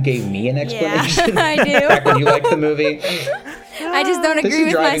and you gave me an explanation? I do. Back when you liked the movie? I just don't This agree is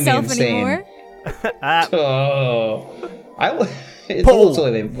with driving me myself insane. anymore. Oh. It's Pull. a little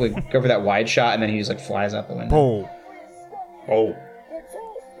silly. They like, go for that wide shot and then he just like flies out the window. Pull. Oh.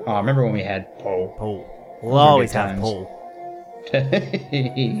 Oh, remember when we had Poe? Pull. We'll always good have times. pull.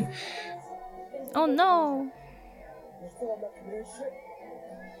 Oh no.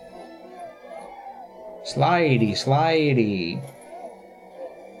 Slidey, slidey.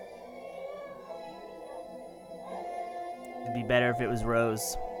 It'd be better if it was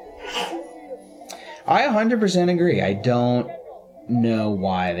Rose. I 100% agree. I don't know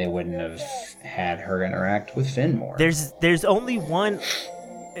why they wouldn't have had her interact with Finn more. There's only one,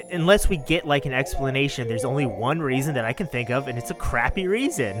 unless we get like an explanation, there's only one reason that I can think of, and it's a crappy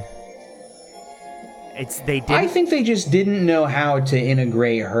reason. They didn't. I think they just didn't know how to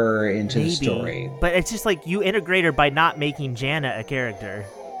integrate her into maybe, the story. but it's just like you integrate her by not making Janna a character,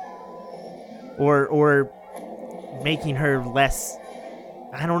 or making her less.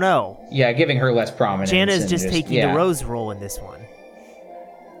 I don't know. Yeah, giving her less prominence. Janna's and just taking yeah. the Rose role in this one.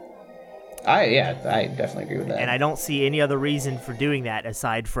 I definitely agree with that. And I don't see any other reason for doing that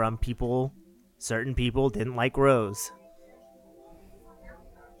aside from certain people didn't like Rose.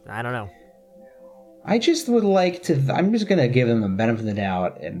 I don't know. I just would like to. I'm just gonna give them the benefit of the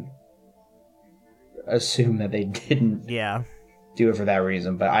doubt and assume that they didn't Yeah. do it for that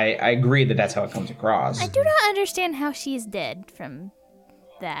reason. But I agree that that's how it comes across. I do not understand how she's dead from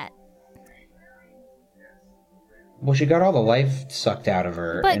that. Well, she got all the life sucked out of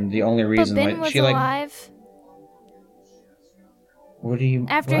her, But- and the only reason But Ben why was she alive. what do you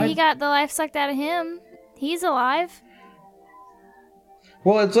After what? he got the life sucked out of him, he's alive.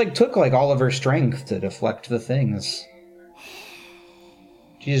 Well, it's like took like all of her strength to deflect the things.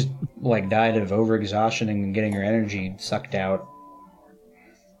 She just like died of overexhaustion and getting her energy sucked out.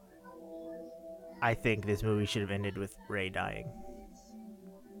 I think this movie should have ended with Rey dying.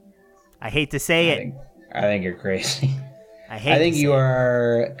 I hate to say it. I think you're crazy. I hate. I think to say you it.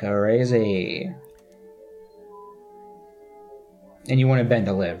 are crazy. And you wanted Ben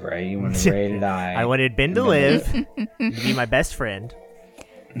to live, right? You wanted Ray to die. I wanted Ben to live, to be my best friend.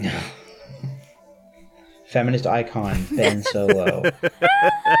 Feminist icon Ben Solo.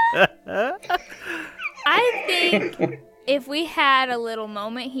 I think if we had a little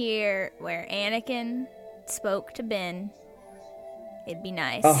moment here where Anakin spoke to Ben, it'd be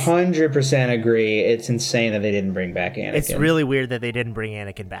nice. 100% agree. It's insane that they didn't bring back Anakin. It's really weird that they didn't bring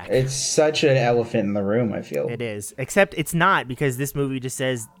Anakin back. It's such an elephant in the room, I feel. It is. Except it's not, because this movie just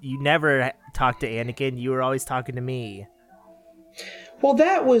says you never talked to Anakin, you were always talking to me. Well,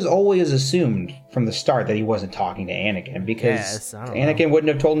 that was always assumed from the start that he wasn't talking to Anakin because Yes, I don't know. Anakin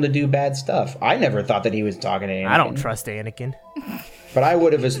wouldn't have told him to do bad stuff. I never thought that he was talking to Anakin. I don't trust Anakin. But I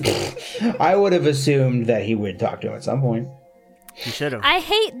would have I would have assumed that he would talk to him at some point. You should have. I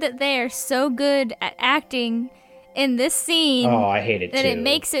hate that they are so good at acting in this scene Oh, I hate it that too.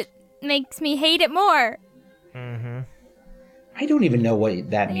 it makes me hate it more. I don't even know what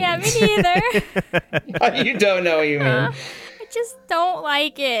that means. Yeah, me neither. You don't know what you mean. I just don't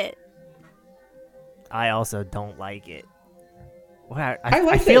like it. I also don't like it. Wow, I I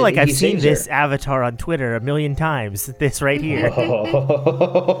like feel that like I've he seen saves this her. avatar on Twitter 1,000,000 times. This right here.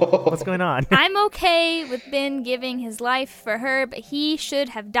 What's going on? I'm okay with Ben giving his life for her, but he should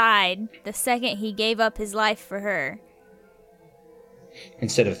have died the second he gave up his life for her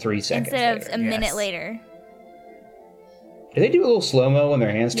Instead of 3 seconds instead of later. a minute Yes. later. Did they do a little slow-mo when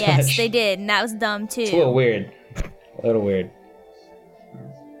their hands touch? Yes, they did, and that was dumb too. It's a little weird. A little weird.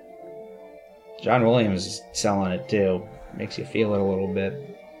 John Williams is selling it too. Makes you feel it a little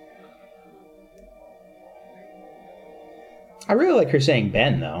bit. I really like her saying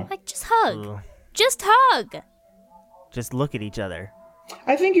Ben, though. Like, just hug. Ugh. Just hug. Just look at each other.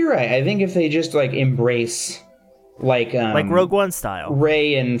 I think you're right. I think if they just, like, embrace, like Rogue One style.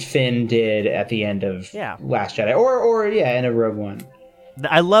 Rey and Finn did at the end of Yeah. Last Jedi. Or end of Rogue One.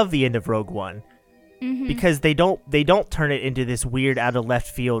 I love the end of Rogue One. because they don't turn it into this weird out of left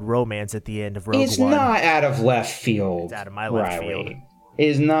field romance at the end of Rogue One. It's not out of left field. It's out of my left field. It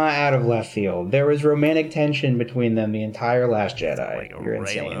is not out of left field. There was romantic tension between them the entire Last Jedi. Like a You're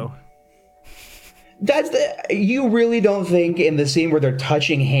insane. Reylo. You really don't think in the scene where they're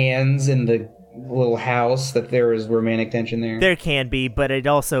touching hands in the little house that there is romantic tension there? There can be, but it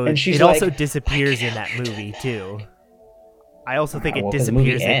also And she's also like, disappears in that movie too. I also think it well, 'cause the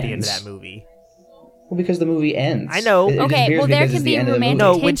movie disappears at the end of ends. that movie. Well, because the movie ends. I know. It Okay, disappears well, there because can it's the be end of the romantic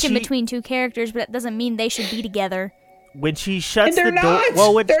movie. No, when tension she- between two characters, but that doesn't mean they should be together. When she shuts And they're the door, not.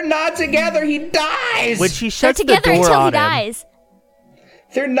 well, They're not together. He dies. when she They're shuts the together door until he on him, dies.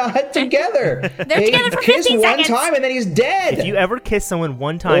 They're not together. They're together for kiss 15 one seconds. time and then he's dead. if you ever kiss someone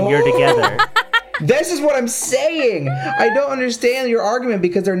one time, you're Oh. together. This is what I'm saying. I don't understand your argument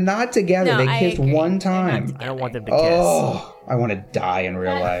because they're not together. No, they I kissed agree. one They're not time. I don't want them to kiss. Oh, I want to die in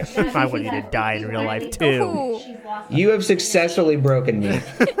real life. I want you to die in real life too. Ooh. You have successfully broken me.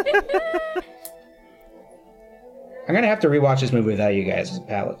 I'm gonna have to rewatch this movie without you guys as a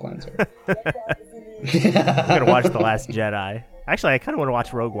palate cleanser. I'm gonna watch The Last Jedi. Actually, I kind of want to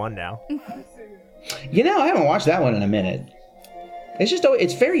watch Rogue One now. You know, I haven't watched that one in a minute.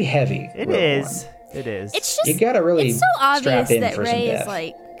 It's very heavy. It Rogue is. One. It is. It's just You gotta really it's so obvious strap in that for some Rey is death.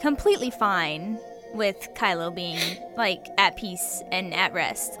 like completely fine with Kylo being like at peace and at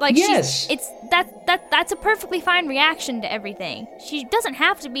rest. Like Yes. that's a perfectly fine reaction to everything. She doesn't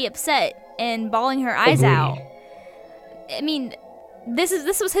have to be upset and bawling her eyes Agreed. out. I mean, this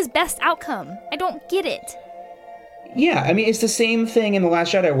was his best outcome. I don't get it. Yeah, I mean, it's the same thing in The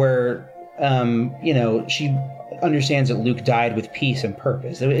Last Jedi where, she understands that Luke died with peace and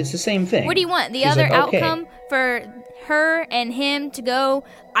purpose. It's the same thing. What do you want? The She's other like, okay. outcome for her and him to go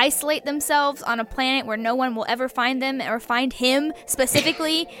isolate themselves on a planet where no one will ever find them or find him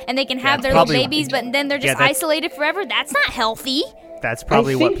specifically, and they can have their little probably- babies, but then they're just that's- isolated forever? That's not healthy. That's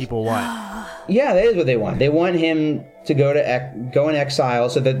probably what think- people want. Yeah, that is what they want. They want him to go in exile,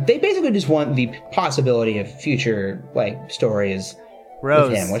 so that they basically just want the possibility of future stories Rose,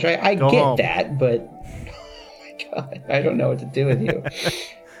 with him, which I go get home. that, but oh my god, I don't know what to do with you.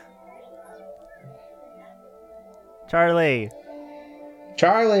 Charlie.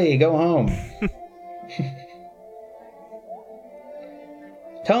 Charlie, go home.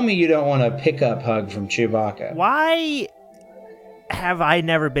 Tell me you don't want a pickup hug from Chewbacca. Why have I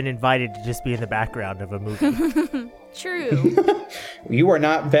never been invited to just be in the background of a movie? True. You are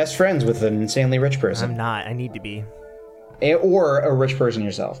not best friends with an insanely rich I'm person, not. I need to be. or a rich person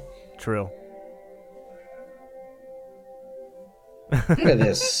yourself. True. Look at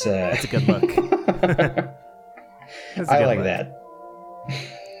this. That's a good look. That's a I good like look. that.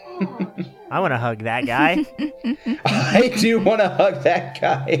 I want to hug that guy. I do want to hug that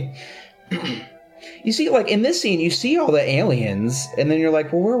guy. You see, in this scene, you see all the aliens, and then you're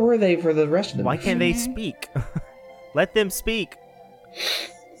like, well, where were they for the rest of the Why movie? can't they speak? Let them speak.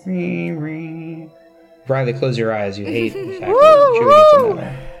 Riley, close your eyes. You hate the fact that Chewie gets a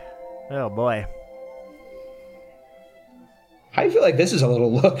medal. Oh boy. I feel like this is a little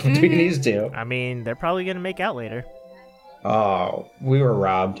look between these two. I mean, they're probably gonna make out later. Oh, we were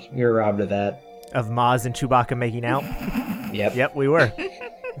robbed. We were robbed of that. Of Maz and Chewbacca making out. Yep. Yep, we were.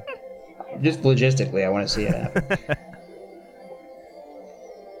 Just logistically, I want to see it happen.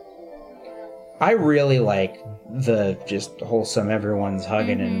 I really like the just wholesome, everyone's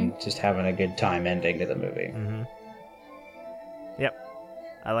hugging and just having a good time ending to the movie. Yep.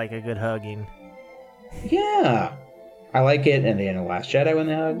 I like a good hugging. Yeah. I like it at the end of Last Jedi when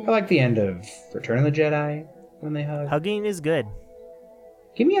they hug. I like the end of Return of the Jedi when they hug. Hugging is good.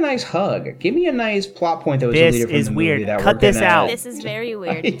 Give me a nice hug. Give me a nice plot point that was This deleted from is the movie weird. that Cut we're this gonna- out. This is very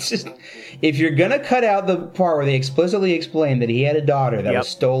weird. It's just, if you're gonna cut out the part where they explicitly explain that he had a daughter that Yep. was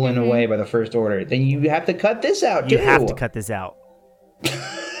stolen away by the First Order, then you have to cut this out too. You have to cut this out.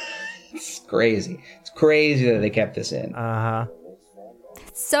 It's crazy. It's crazy that they kept this in. Uh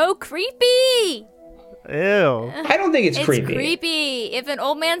So creepy. huh. Ew. I don't think it's It's creepy. creepy. If an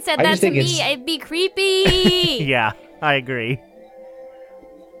old man said I that just to think it's- me, I'd be creepy. Yeah, I agree.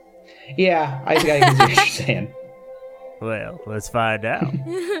 Yeah, I can see what you're saying. Well, let's find out.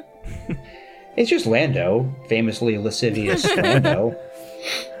 It's just Lando, famously lascivious Lando.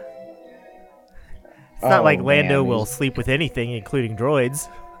 It's not Oh, like Lando man, will he's- sleep with anything, including droids.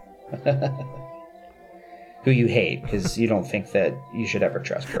 Who you hate because you don't think that you should ever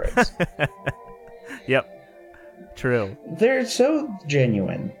trust droids. Yep. True. They're so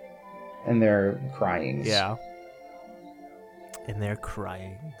genuine, and their cryings. Yeah. And their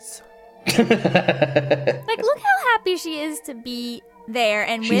cryings. Like, look how happy she is to be there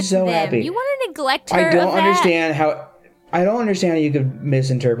and She's with so them. happy. You want to neglect her? I don't of that? understand how. I don't understand how you could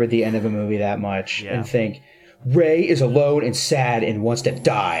misinterpret the end of a movie that much and think Rey is alone and sad and wants to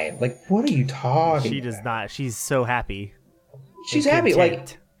die. Like, what are you talking? She does not. She's so happy. She's and happy. Like,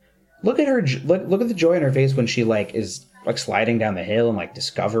 content. look at her. Look at the joy in her face when she like is like sliding down the hill and like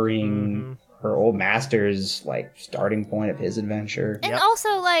discovering her old master's like starting point of his adventure. And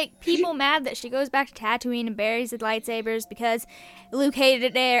also, like, people mad that she goes back to Tatooine and buries the lightsabers because Luke hated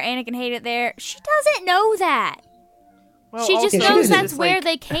it there, Anakin hated it there. She doesn't know that. Well, She just also, knows it's that's just where like-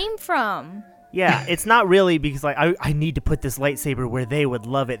 they came from. Yeah, it's not really because like I need to put this lightsaber where they would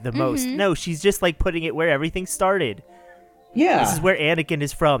love it the most. No, she's just like putting it where everything started. Yeah, This is where Anakin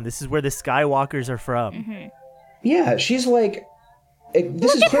is from. This is where the Skywalkers are from. yeah. She's like, this is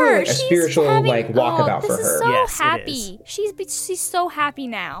Look at clearly her. like a She's spiritual having, like walkabout this for is her. so Yes, it happy. She's so happy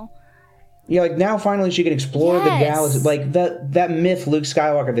now. Yeah, like now finally she can explore the Yes. galaxy. Like that myth Luke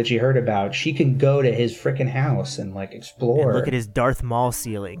Skywalker that she heard about, she can go to his freaking house and like explore. And look at his Darth Maul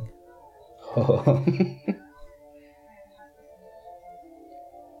ceiling.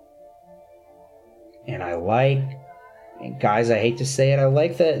 And guys, I hate to say it, I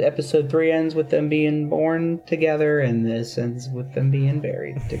like that episode 3 ends with them being born together and this ends with them being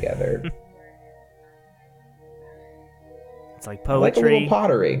buried together. It's like I like a poetry. little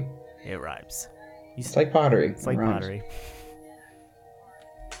pottery. It rhymes. It's like pottery. It's like It rhymes. pottery.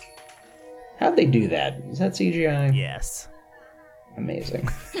 How'd they do that? Is that CGI? Yes. Amazing.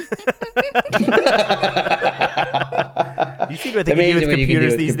 You see what they can do Amazing with what you can do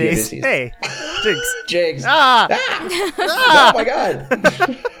computers with these computers days? these- Hey, Jinx. Jigs. Ah! Oh my god.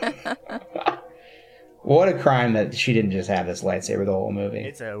 What a crime that she didn't just have this lightsaber the whole movie.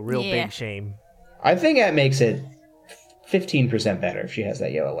 It's a real Yeah. big shame. I think that makes it 15% better if she has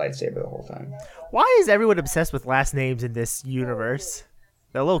that yellow lightsaber the whole time. Why is everyone obsessed with last names in this universe?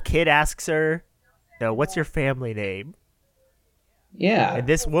 The little kid asks her, "No, what's your family name?" Yeah. And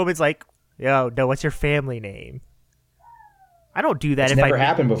this woman's like, "Yo, no, what's your family name?" I don't do that It's if never I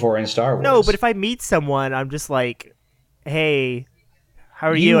happened before in Star Wars. No, but if I meet someone, I'm just like, "Hey, how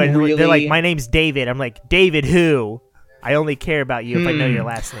are You you?" And really- they're like, "My name's David." I'm like, "David who?" I only care about you if I know your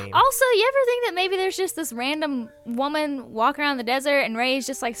last name. Also, you ever think that maybe there's just this random woman walking around the desert and Rey's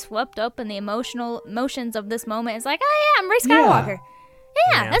just like swept up in the emotions of this moment? It's like, oh yeah, I'm Rey Skywalker.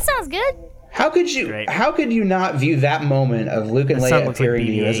 Yeah, Yeah. that sounds good. How could you Great. how could you not view that moment of Luke and The sun Leia looks like appearing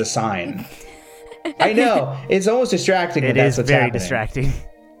to you BB-8. as a sign? I know. It's almost distracting, It but that's is what's very happening. distracting.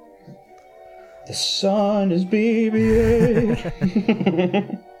 The sun is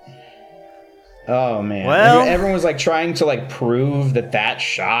BB-8. Oh man. Well- Everyone was like trying to like prove that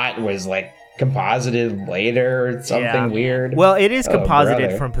shot was like composited later or something Yeah. weird. Well, it is Oh, composited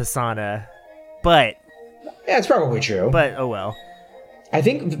brother. from Pisana, but Yeah, it's probably true. oh well. I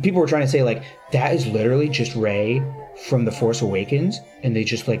think people were trying to say like that is literally just Rey from The Force Awakens, and they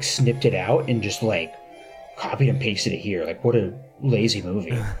just like snipped it out and just like copied and pasted it here. Like, what a lazy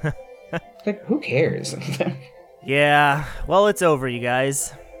movie. Like, who cares? Yeah. Well, it's over, you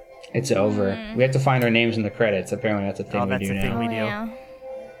guys. It's over. We have to find our names in the credits. Apparently, that's a thing Oh, we that's do a thing now. we Oh, do. yeah.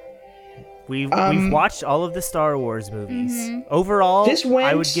 We've watched all of the Star Wars movies. Overall, This went-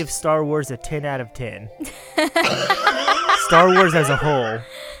 I would give Star Wars a 10 out of 10. Star Wars as a whole.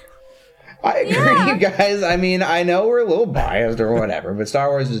 I agree, you guys. I mean, I know we're a little biased or whatever, but Star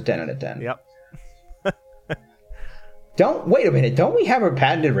Wars is 10 out of 10. Yep. Wait a minute. Don't we have a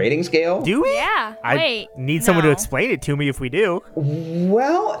patented rating scale? Do we? Yeah. I Wait. need someone to no. explain it to me if we do.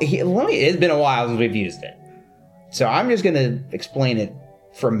 Well, it's been a while since we've used it. So I'm just going to explain it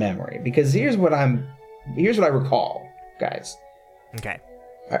from memory because here's what I recall, guys. Okay.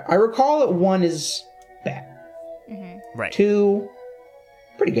 I recall that 1 is bad. Right. 2,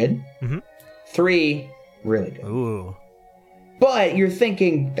 pretty good. Mhm. 3, really good. Ooh. But you're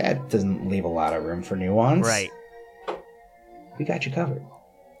thinking that doesn't leave a lot of room for nuance. Right. We got you covered.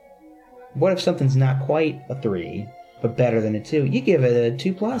 What if something's not quite a 3, but better than a 2? You give it a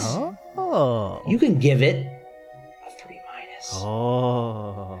 2+. Oh. You can give it a 3-.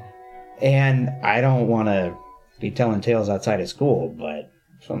 Oh. And I don't want to be telling tales outside of school, but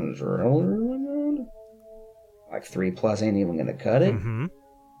something's really, really good. Like 3+ ain't even gonna cut it. Mm-hmm.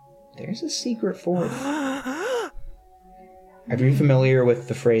 There's a secret 4th. Are you familiar with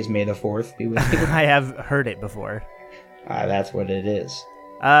the phrase "May the 4th be with you"? I have heard it before. That's what it is.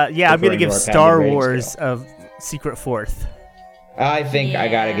 Yeah, I'm going to Referring give to our Star patented rating Wars scale. a secret 4th. I think I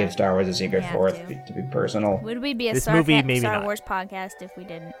gotta Yeah. give Star Wars a secret You have 4th to. to be personal. Would we be a This Star, movie, maybe Star not. Wars podcast if we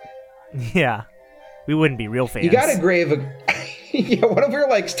didn't? Yeah. We wouldn't be real fans. You gotta grave a. Yeah, what if we were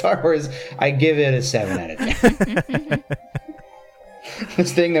like Star Wars? I give it a 7 out of 10.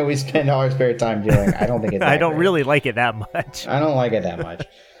 This thing that we spend all our spare time doing, I don't think it's that I don't great. really like it that much. I don't like it that much.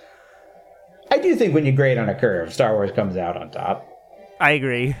 I do think when you grade on a curve, Star Wars comes out on top. I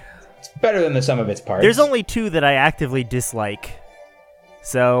agree. It's better than the sum of its parts. There's only 2 that I actively dislike.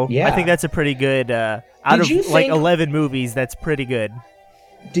 So Yeah. I think that's a pretty good, out Did of you like think- 11 movies, that's pretty good.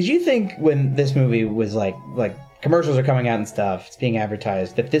 Did you think when this movie was like commercials are coming out and stuff, it's being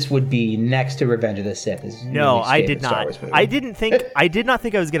advertised, that this would be next to Revenge of the Sith? As No, your least I favorite did Star not. Wars movie? I did not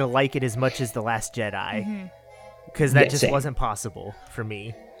think I was going to like it as much as The Last Jedi. Because that Yeah, just same. wasn't possible for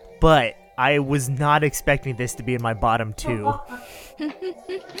me. But I was not expecting this to be in my bottom 2.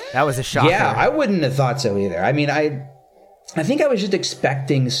 That was a shocker. Yeah, I wouldn't have thought so either. I mean, I think I was just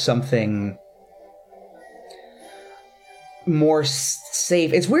expecting something more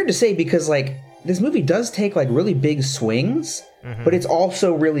safe. It's weird to say because like this movie does take like really big swings, but it's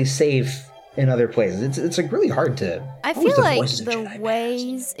also really safe in other places. It's like really hard to. I what was feel the like voices of the Jedi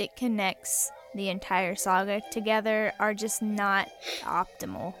ways it connects the entire saga together are just not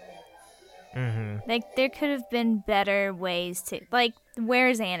optimal. Mm-hmm. Like there could have been better ways to like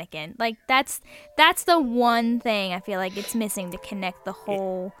where's Anakin? Like that's the one thing I feel like it's missing to connect the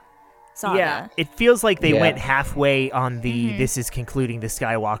whole saga. Yeah, it feels like they Yeah. went halfway on the this is concluding the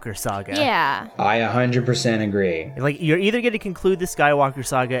Skywalker saga. Yeah. I 100% agree. Like, you're either going to conclude the Skywalker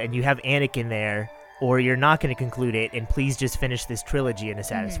saga and you have Anakin there, or you're not going to conclude it, and please just finish this trilogy in a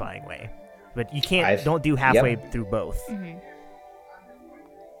satisfying way. But you can't, don't do halfway through both.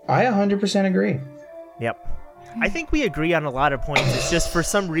 I 100% agree. Yep. I think we agree on a lot of points. It's just for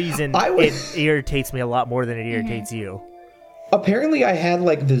some reason I would- it irritates me a lot more than it irritates you. Apparently, I had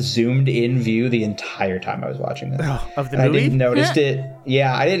like the zoomed in view the entire time I was watching this. Of the And I movie? didn't notice it.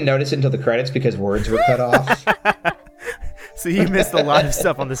 Yeah, I didn't notice it until the credits because words were cut off. So you missed a lot of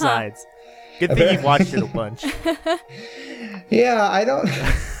stuff on the sides. Good thing you've watched it a bunch. Yeah, I don't.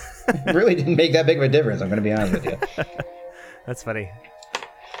 Really didn't make that big of a difference. I'm going to be honest with you. That's funny.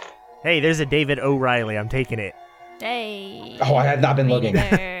 Hey, there's a David O'Reilly. I'm taking it. Hey. Oh, I have not been looking.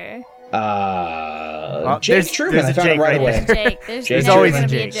 There. Jake there's Truman. I a found Jake him right right away. there. Jake. There's Jake always gonna a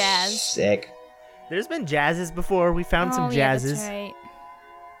be a Jake. jazz. Sick. There's been jazzes before. We found some Yeah, jazzes. that's right.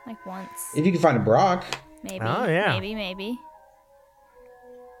 Like once. If you can find a Brock, Maybe. Oh, yeah. Maybe.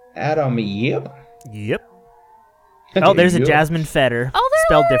 Adam, yep. Yep. Oh, there's a Yep. Jasmine Fetter. Oh, there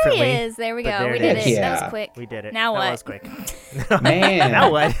spelled already differently. is. There we But go. there We it did is. it. Yeah. That was quick. We did it. Now that what? was quick. Man.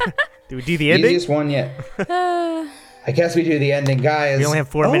 Now what? Do we do the ending? Easiest one yet. I guess we do the ending, guys. We only have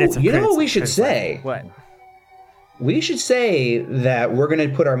 4 minutes of You know credits- what we should credits left. say? What? We should say that we're going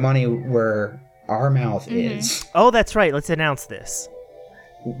to put our money where our mouth is. Oh, that's right. Let's announce this.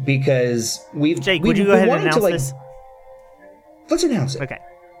 Because we've. Jake, we've would you go been ahead and wanting announce to, like, this? Let's announce it. Okay.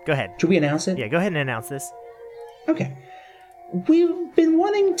 Go ahead. Should we announce it? Yeah, go ahead and announce this. Okay. We've been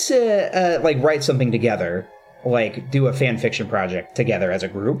wanting to write something together, like do a fan fiction project together as a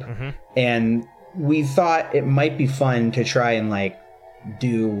group, and we thought it might be fun to try and like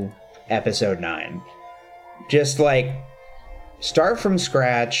do episode 9. Just like start from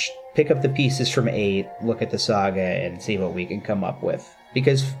scratch, pick up the pieces from 8, look at the saga, and see what we can come up with.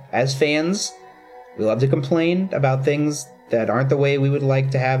 Because as fans, we love to complain about things that aren't the way we would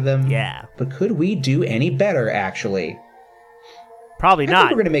like to have them. Yeah. But could we do any better, actually? Probably I not.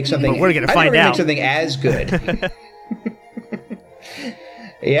 think we're gonna make something. But we're gonna I think find we're gonna out. make something as good.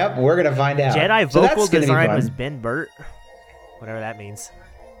 Yep, we're gonna find out. Jedi So vocal that's gonna be design fun. was Ben Burt. Whatever that means.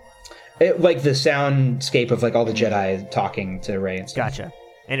 Like the soundscape of like all the Jedi talking to Rey and stuff. Gotcha.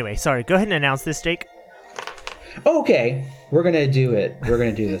 Anyway, sorry. Go ahead and announce this, Jake. Okay, we're gonna do it. We're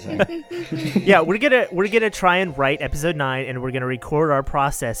gonna do the thing. Yeah, we're gonna try and write episode 9, and we're gonna record our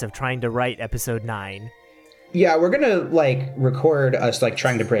process of trying to write episode 9. Yeah, we're gonna like record us like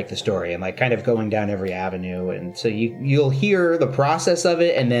trying to break the story and like kind of going down every avenue, and so you'll hear the process of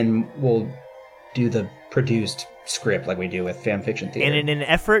it, and then we'll do the produced script like we do with fan fiction theater. And in an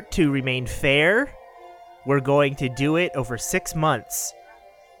effort to remain fair, we're going to do it over 6 months.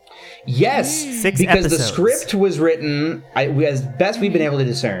 Yes, 6 because episodes. the script was written, as best we've been able to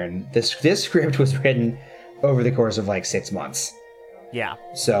discern, this script was written over the course of like 6 months. Yeah.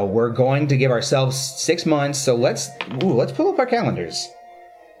 So we're going to give ourselves 6 months. So let's pull up our calendars.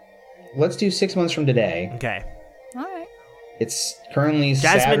 Let's do 6 months from today. Okay. All right. It's currently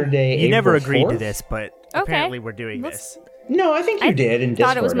Jasmine, Saturday, you never April agreed to 4th? this, but Okay. apparently we're doing Let's- this. No, I think you did in Discord.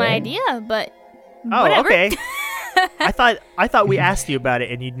 Thought it was my right? idea, but Oh, whatever. okay. I thought we asked you about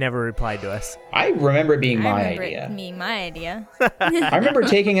it and you'd never replied to us. I remember it being I my remember idea. it being my idea. I remember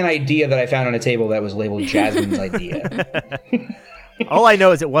taking an idea that I found on a table that was labeled Jasmine's idea. All I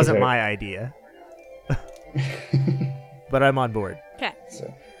know is it wasn't Okay. my idea. But I'm on board. Okay.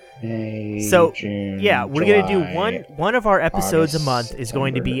 May, So, June, yeah, we're July, going to do one of our episodes August, a month is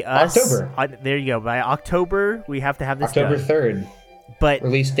going to be September. us. October. There you go. By October, we have to have this October done. 3rd. But,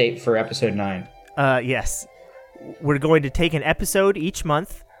 Release date for episode 9. yes, we're going to take an episode each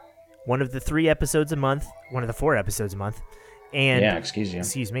month, one of the 3 episodes a month, one of the 4 episodes a month. And Yeah, excuse you.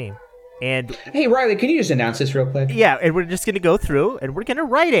 Excuse me. And Hey, Riley, can you just announce this real quick? yeah, and we're just going to go through and we're going to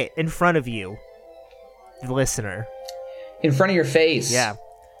write it in front of you, the listener. In front of your face. Yeah.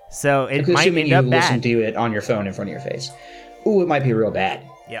 So it might Assuming end you up listen bad. to it on your phone in front of your face. Ooh, it might be real bad.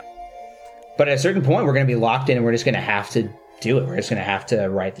 Yep. But at a certain point, we're going to be locked in and we're just going to have to do it. We're just going to have to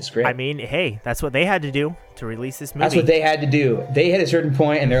write the script. I mean, hey, that's what they had to do to release this movie. That's what they had to do. They hit a certain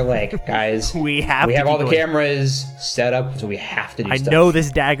point and they're like, guys, We have all to the do it. cameras set up, so we have to do I stuff. know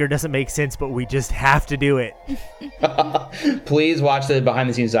this dagger doesn't make sense, but we just have to do it. Please watch the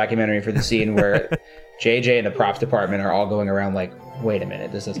behind-the-scenes documentary for the scene where JJ and the props department are all going around like, wait a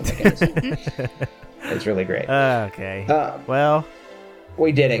minute, this doesn't make any sense. It's really great. Okay. Uh, Well,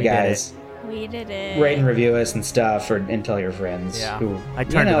 we did it, we did guys. We did it. Rate and review us and stuff, and tell your friends. yeah. Who, I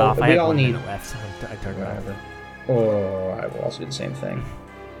turned it you know, off. I We had all 1 need minute left, so I turned it off. whatever. Oh, I will also do the same thing.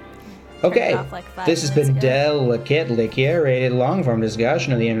 Okay, off like 5 this has minutes been ago. delicately curated long-form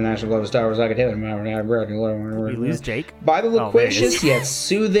discussion of the international global Star Wars activity. We lose Jake. By the Oh, there it is. loquacious yet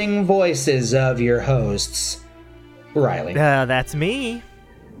soothing voices of your hosts, Riley, That's me.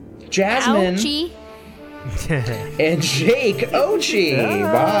 Jasmine, Ouchie. and Jake Ochi.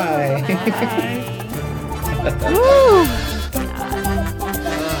 Bye.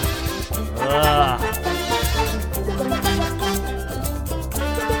 Ugh.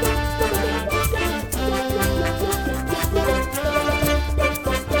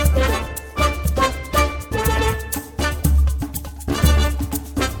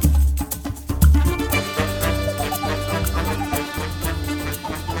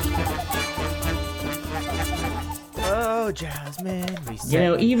 Oh, Jasmine. You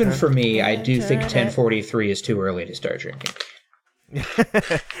know, even for me, I do think 10:43 is too early to start drinking.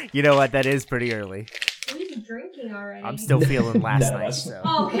 You know what? That is pretty early. What are you drinking already? I'm still feeling last No. night, so.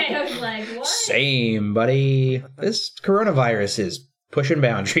 Okay, I was like, what? Same, buddy. This coronavirus is pushing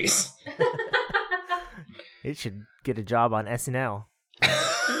boundaries. It should get a job on SNL.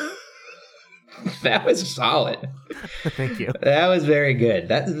 That was solid. Thank you. That was very good.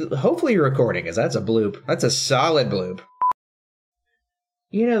 That hopefully you're recording, because that's a bloop. That's a solid bloop.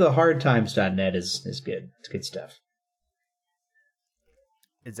 You know, the hardtimes.net is good. It's good stuff.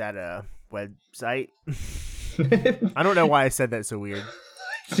 Is that a website? I don't know why I said that so weird.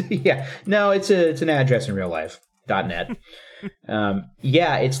 Yeah, no, it's an address in real life. .net.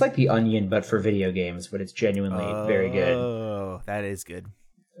 Yeah, it's like The Onion, but for video games. But it's genuinely very good. Oh, that is good.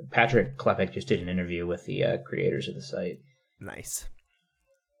 Patrick Klepek just did an interview with the creators of the site. Nice.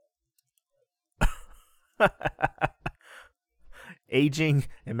 Aging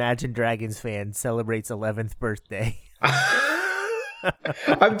Imagine Dragons fan celebrates 11th birthday.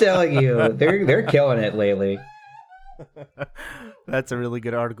 I'm telling you, they're killing it lately. That's a really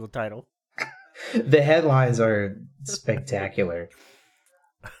good article title. The headlines are spectacular.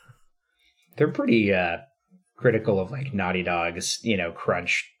 They're pretty critical of like Naughty Dog's,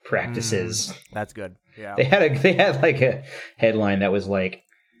 crunch practices. That's good. Yeah. They had like a headline that was like,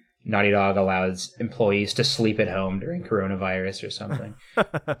 Naughty Dog allows employees to sleep at home during coronavirus or something.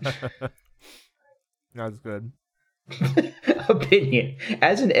 That's good. Opinion.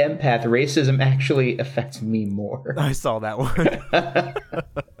 As an empath, racism actually affects me more. I saw that one.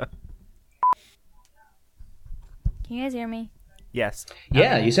 Can you guys hear me? Yes.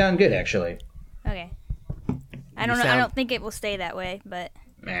 Yeah, you sound good actually. Okay. I don't know. I don't think it will stay that way, but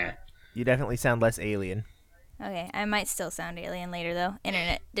Meh. You definitely sound less alien. okay. I might still sound alien later though.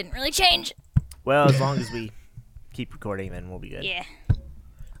 Internet didn't really change. Well, as long as we keep recording, then we'll be good. Yeah.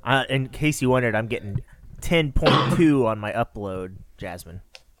 In case you wondered, I'm getting 10.2 on my upload, Jasmine.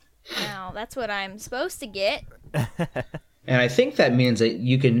 Now that's what I'm supposed to get. And I think that means that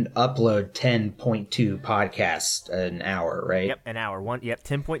you can upload 10.2 podcasts an hour, right? Yep, an hour.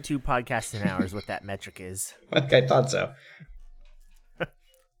 10.2 podcasts an hour is what that metric is. I thought so. Okay.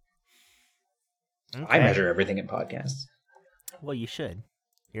 I measure everything in podcasts. Well, you should.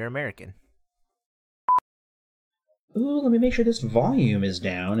 You're American. Ooh, let me make sure this volume is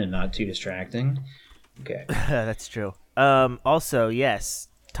down and not too distracting. Okay. That's true. Also, yes,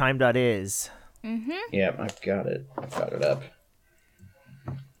 time.is. Yeah, I've got it. I've got it up.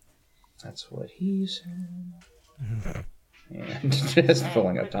 That's what he said. And just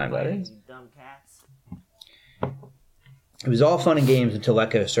pulling up time.is. Dumb cats. It was all fun and games until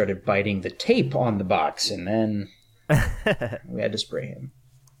Echo started biting the tape on the box, and then We had to spray him.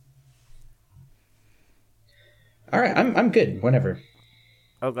 All right, I'm good. Whenever.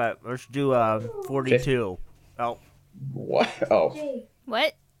 Okay, let's do 42. Oh. What? Oh, Jake,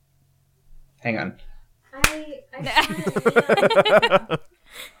 What? hang on. I I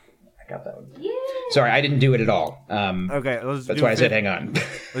got that one. yeah. Sorry, I didn't do it at all. Okay, That's why I said hang on.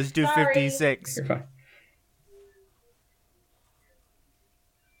 Let's do Sorry. 56. You're fine.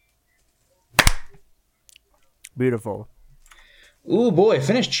 Beautiful. Ooh, boy,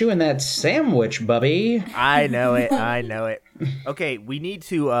 finish chewing that sandwich, Bubby. I know it. I know it. Okay, we need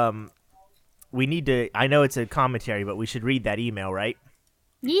to I know it's a commentary, but we should read that email, right?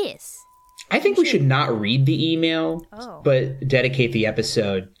 Yes. I think we should not read the email, Oh. but dedicate the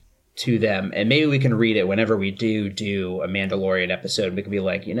episode to them. And maybe we can read it whenever we do a Mandalorian episode. We can be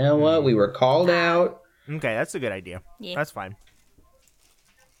like, you know what? We were called out. Okay, that's a good idea. Yeah. That's fine.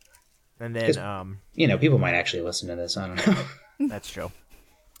 And then 'Cause- You know, people might actually listen to this. I don't know. that's true.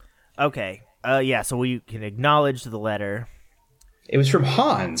 Okay. Yeah, so we can acknowledge the letter. It was from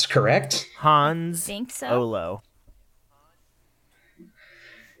Hans, correct? Hans Think so. Olo.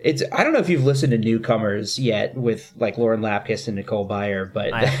 I don't know if you've listened to Newcomers yet with like Lauren Lapkus and Nicole Byer,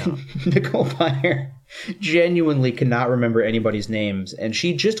 but I have Nicole Byer genuinely cannot remember anybody's names, and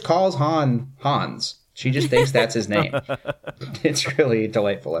she just calls Hans. She just thinks that's his name. It's really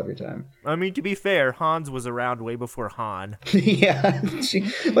delightful every time. I mean, to be fair, Hans was around way before Han. Yeah,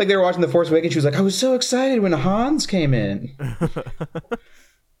 like they were watching The Force Awakens. She was like, "I was so excited when Hans came in."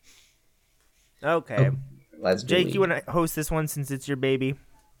 Okay. Let's Jake, you want to host this one since it's your baby?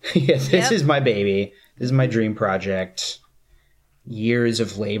 Yeah, this Yep. is my baby. This is my dream project. Years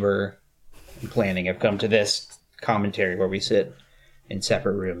of labor and planning have come to this commentary where we sit in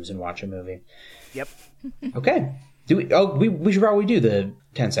separate rooms and watch a movie. Yep. Okay. We should probably do the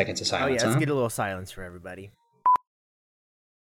 10 seconds of Oh, silence, yeah, let's huh? get a little silence for everybody.